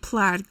 my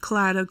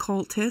plaid-clad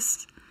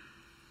occultist.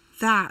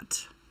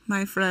 That,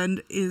 my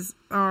friend, is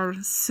our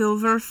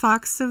silver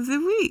fox of the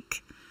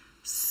week.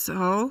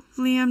 So,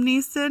 Liam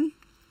Neeson,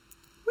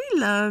 we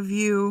love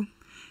you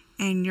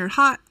and your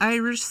hot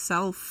Irish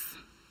self.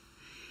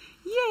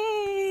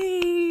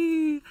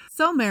 Yay!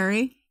 So,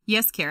 Mary.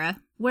 Yes, Kara.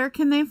 Where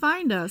can they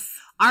find us?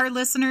 Our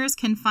listeners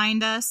can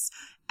find us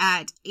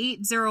at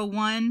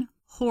 801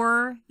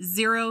 Horror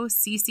 0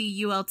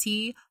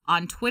 CCULT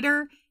on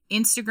Twitter,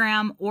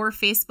 Instagram, or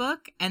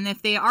Facebook. And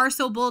if they are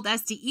so bold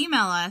as to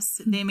email us,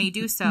 they may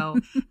do so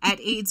at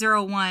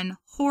 801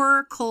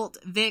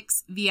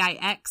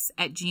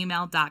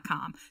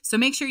 horrorcultvix@gmail.com. So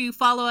make sure you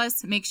follow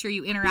us, make sure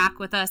you interact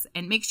with us,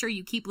 and make sure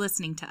you keep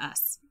listening to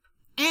us.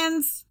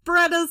 And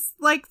spread us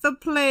like the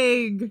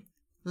plague.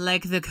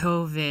 Like the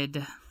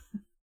COVID.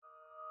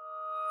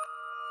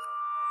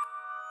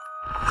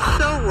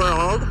 So,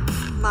 world,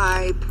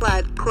 my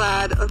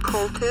plaid-clad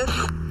occultist,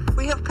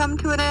 we have come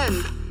to an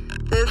end.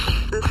 This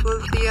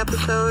was the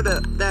episode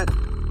that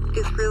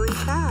is really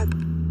sad.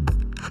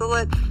 So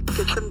let's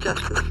get some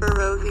justice for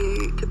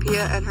Rosie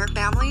Tapia and her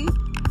family.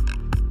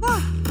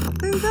 Yeah,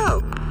 there you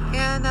go.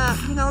 And,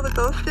 the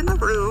ghost in the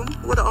room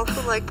would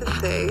also like to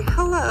say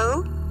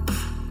hello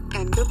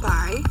and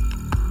goodbye.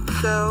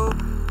 So,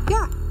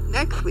 yeah,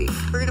 next week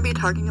we're going to be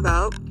talking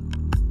about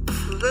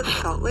the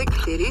Salt Lake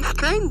City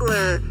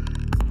Strangler.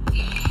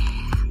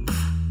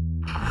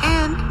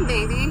 And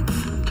maybe,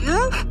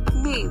 just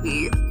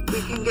maybe,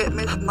 we can get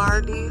Miss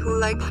Marty, who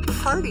likes to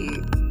party,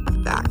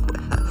 back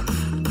with us.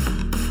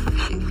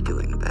 She's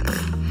doing better.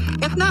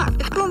 If not,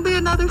 it's going to be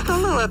another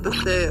solo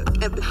episode.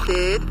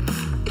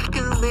 It's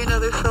going to be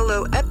another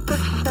solo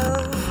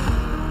episode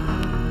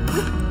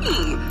with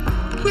me,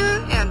 Kira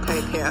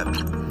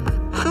Antipants.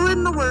 So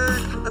in the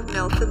words of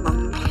Nelson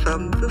Muntz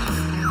from The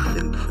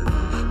Simpsons,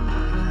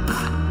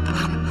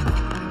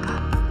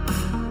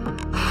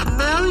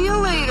 smell you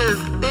later,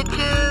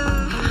 bitches!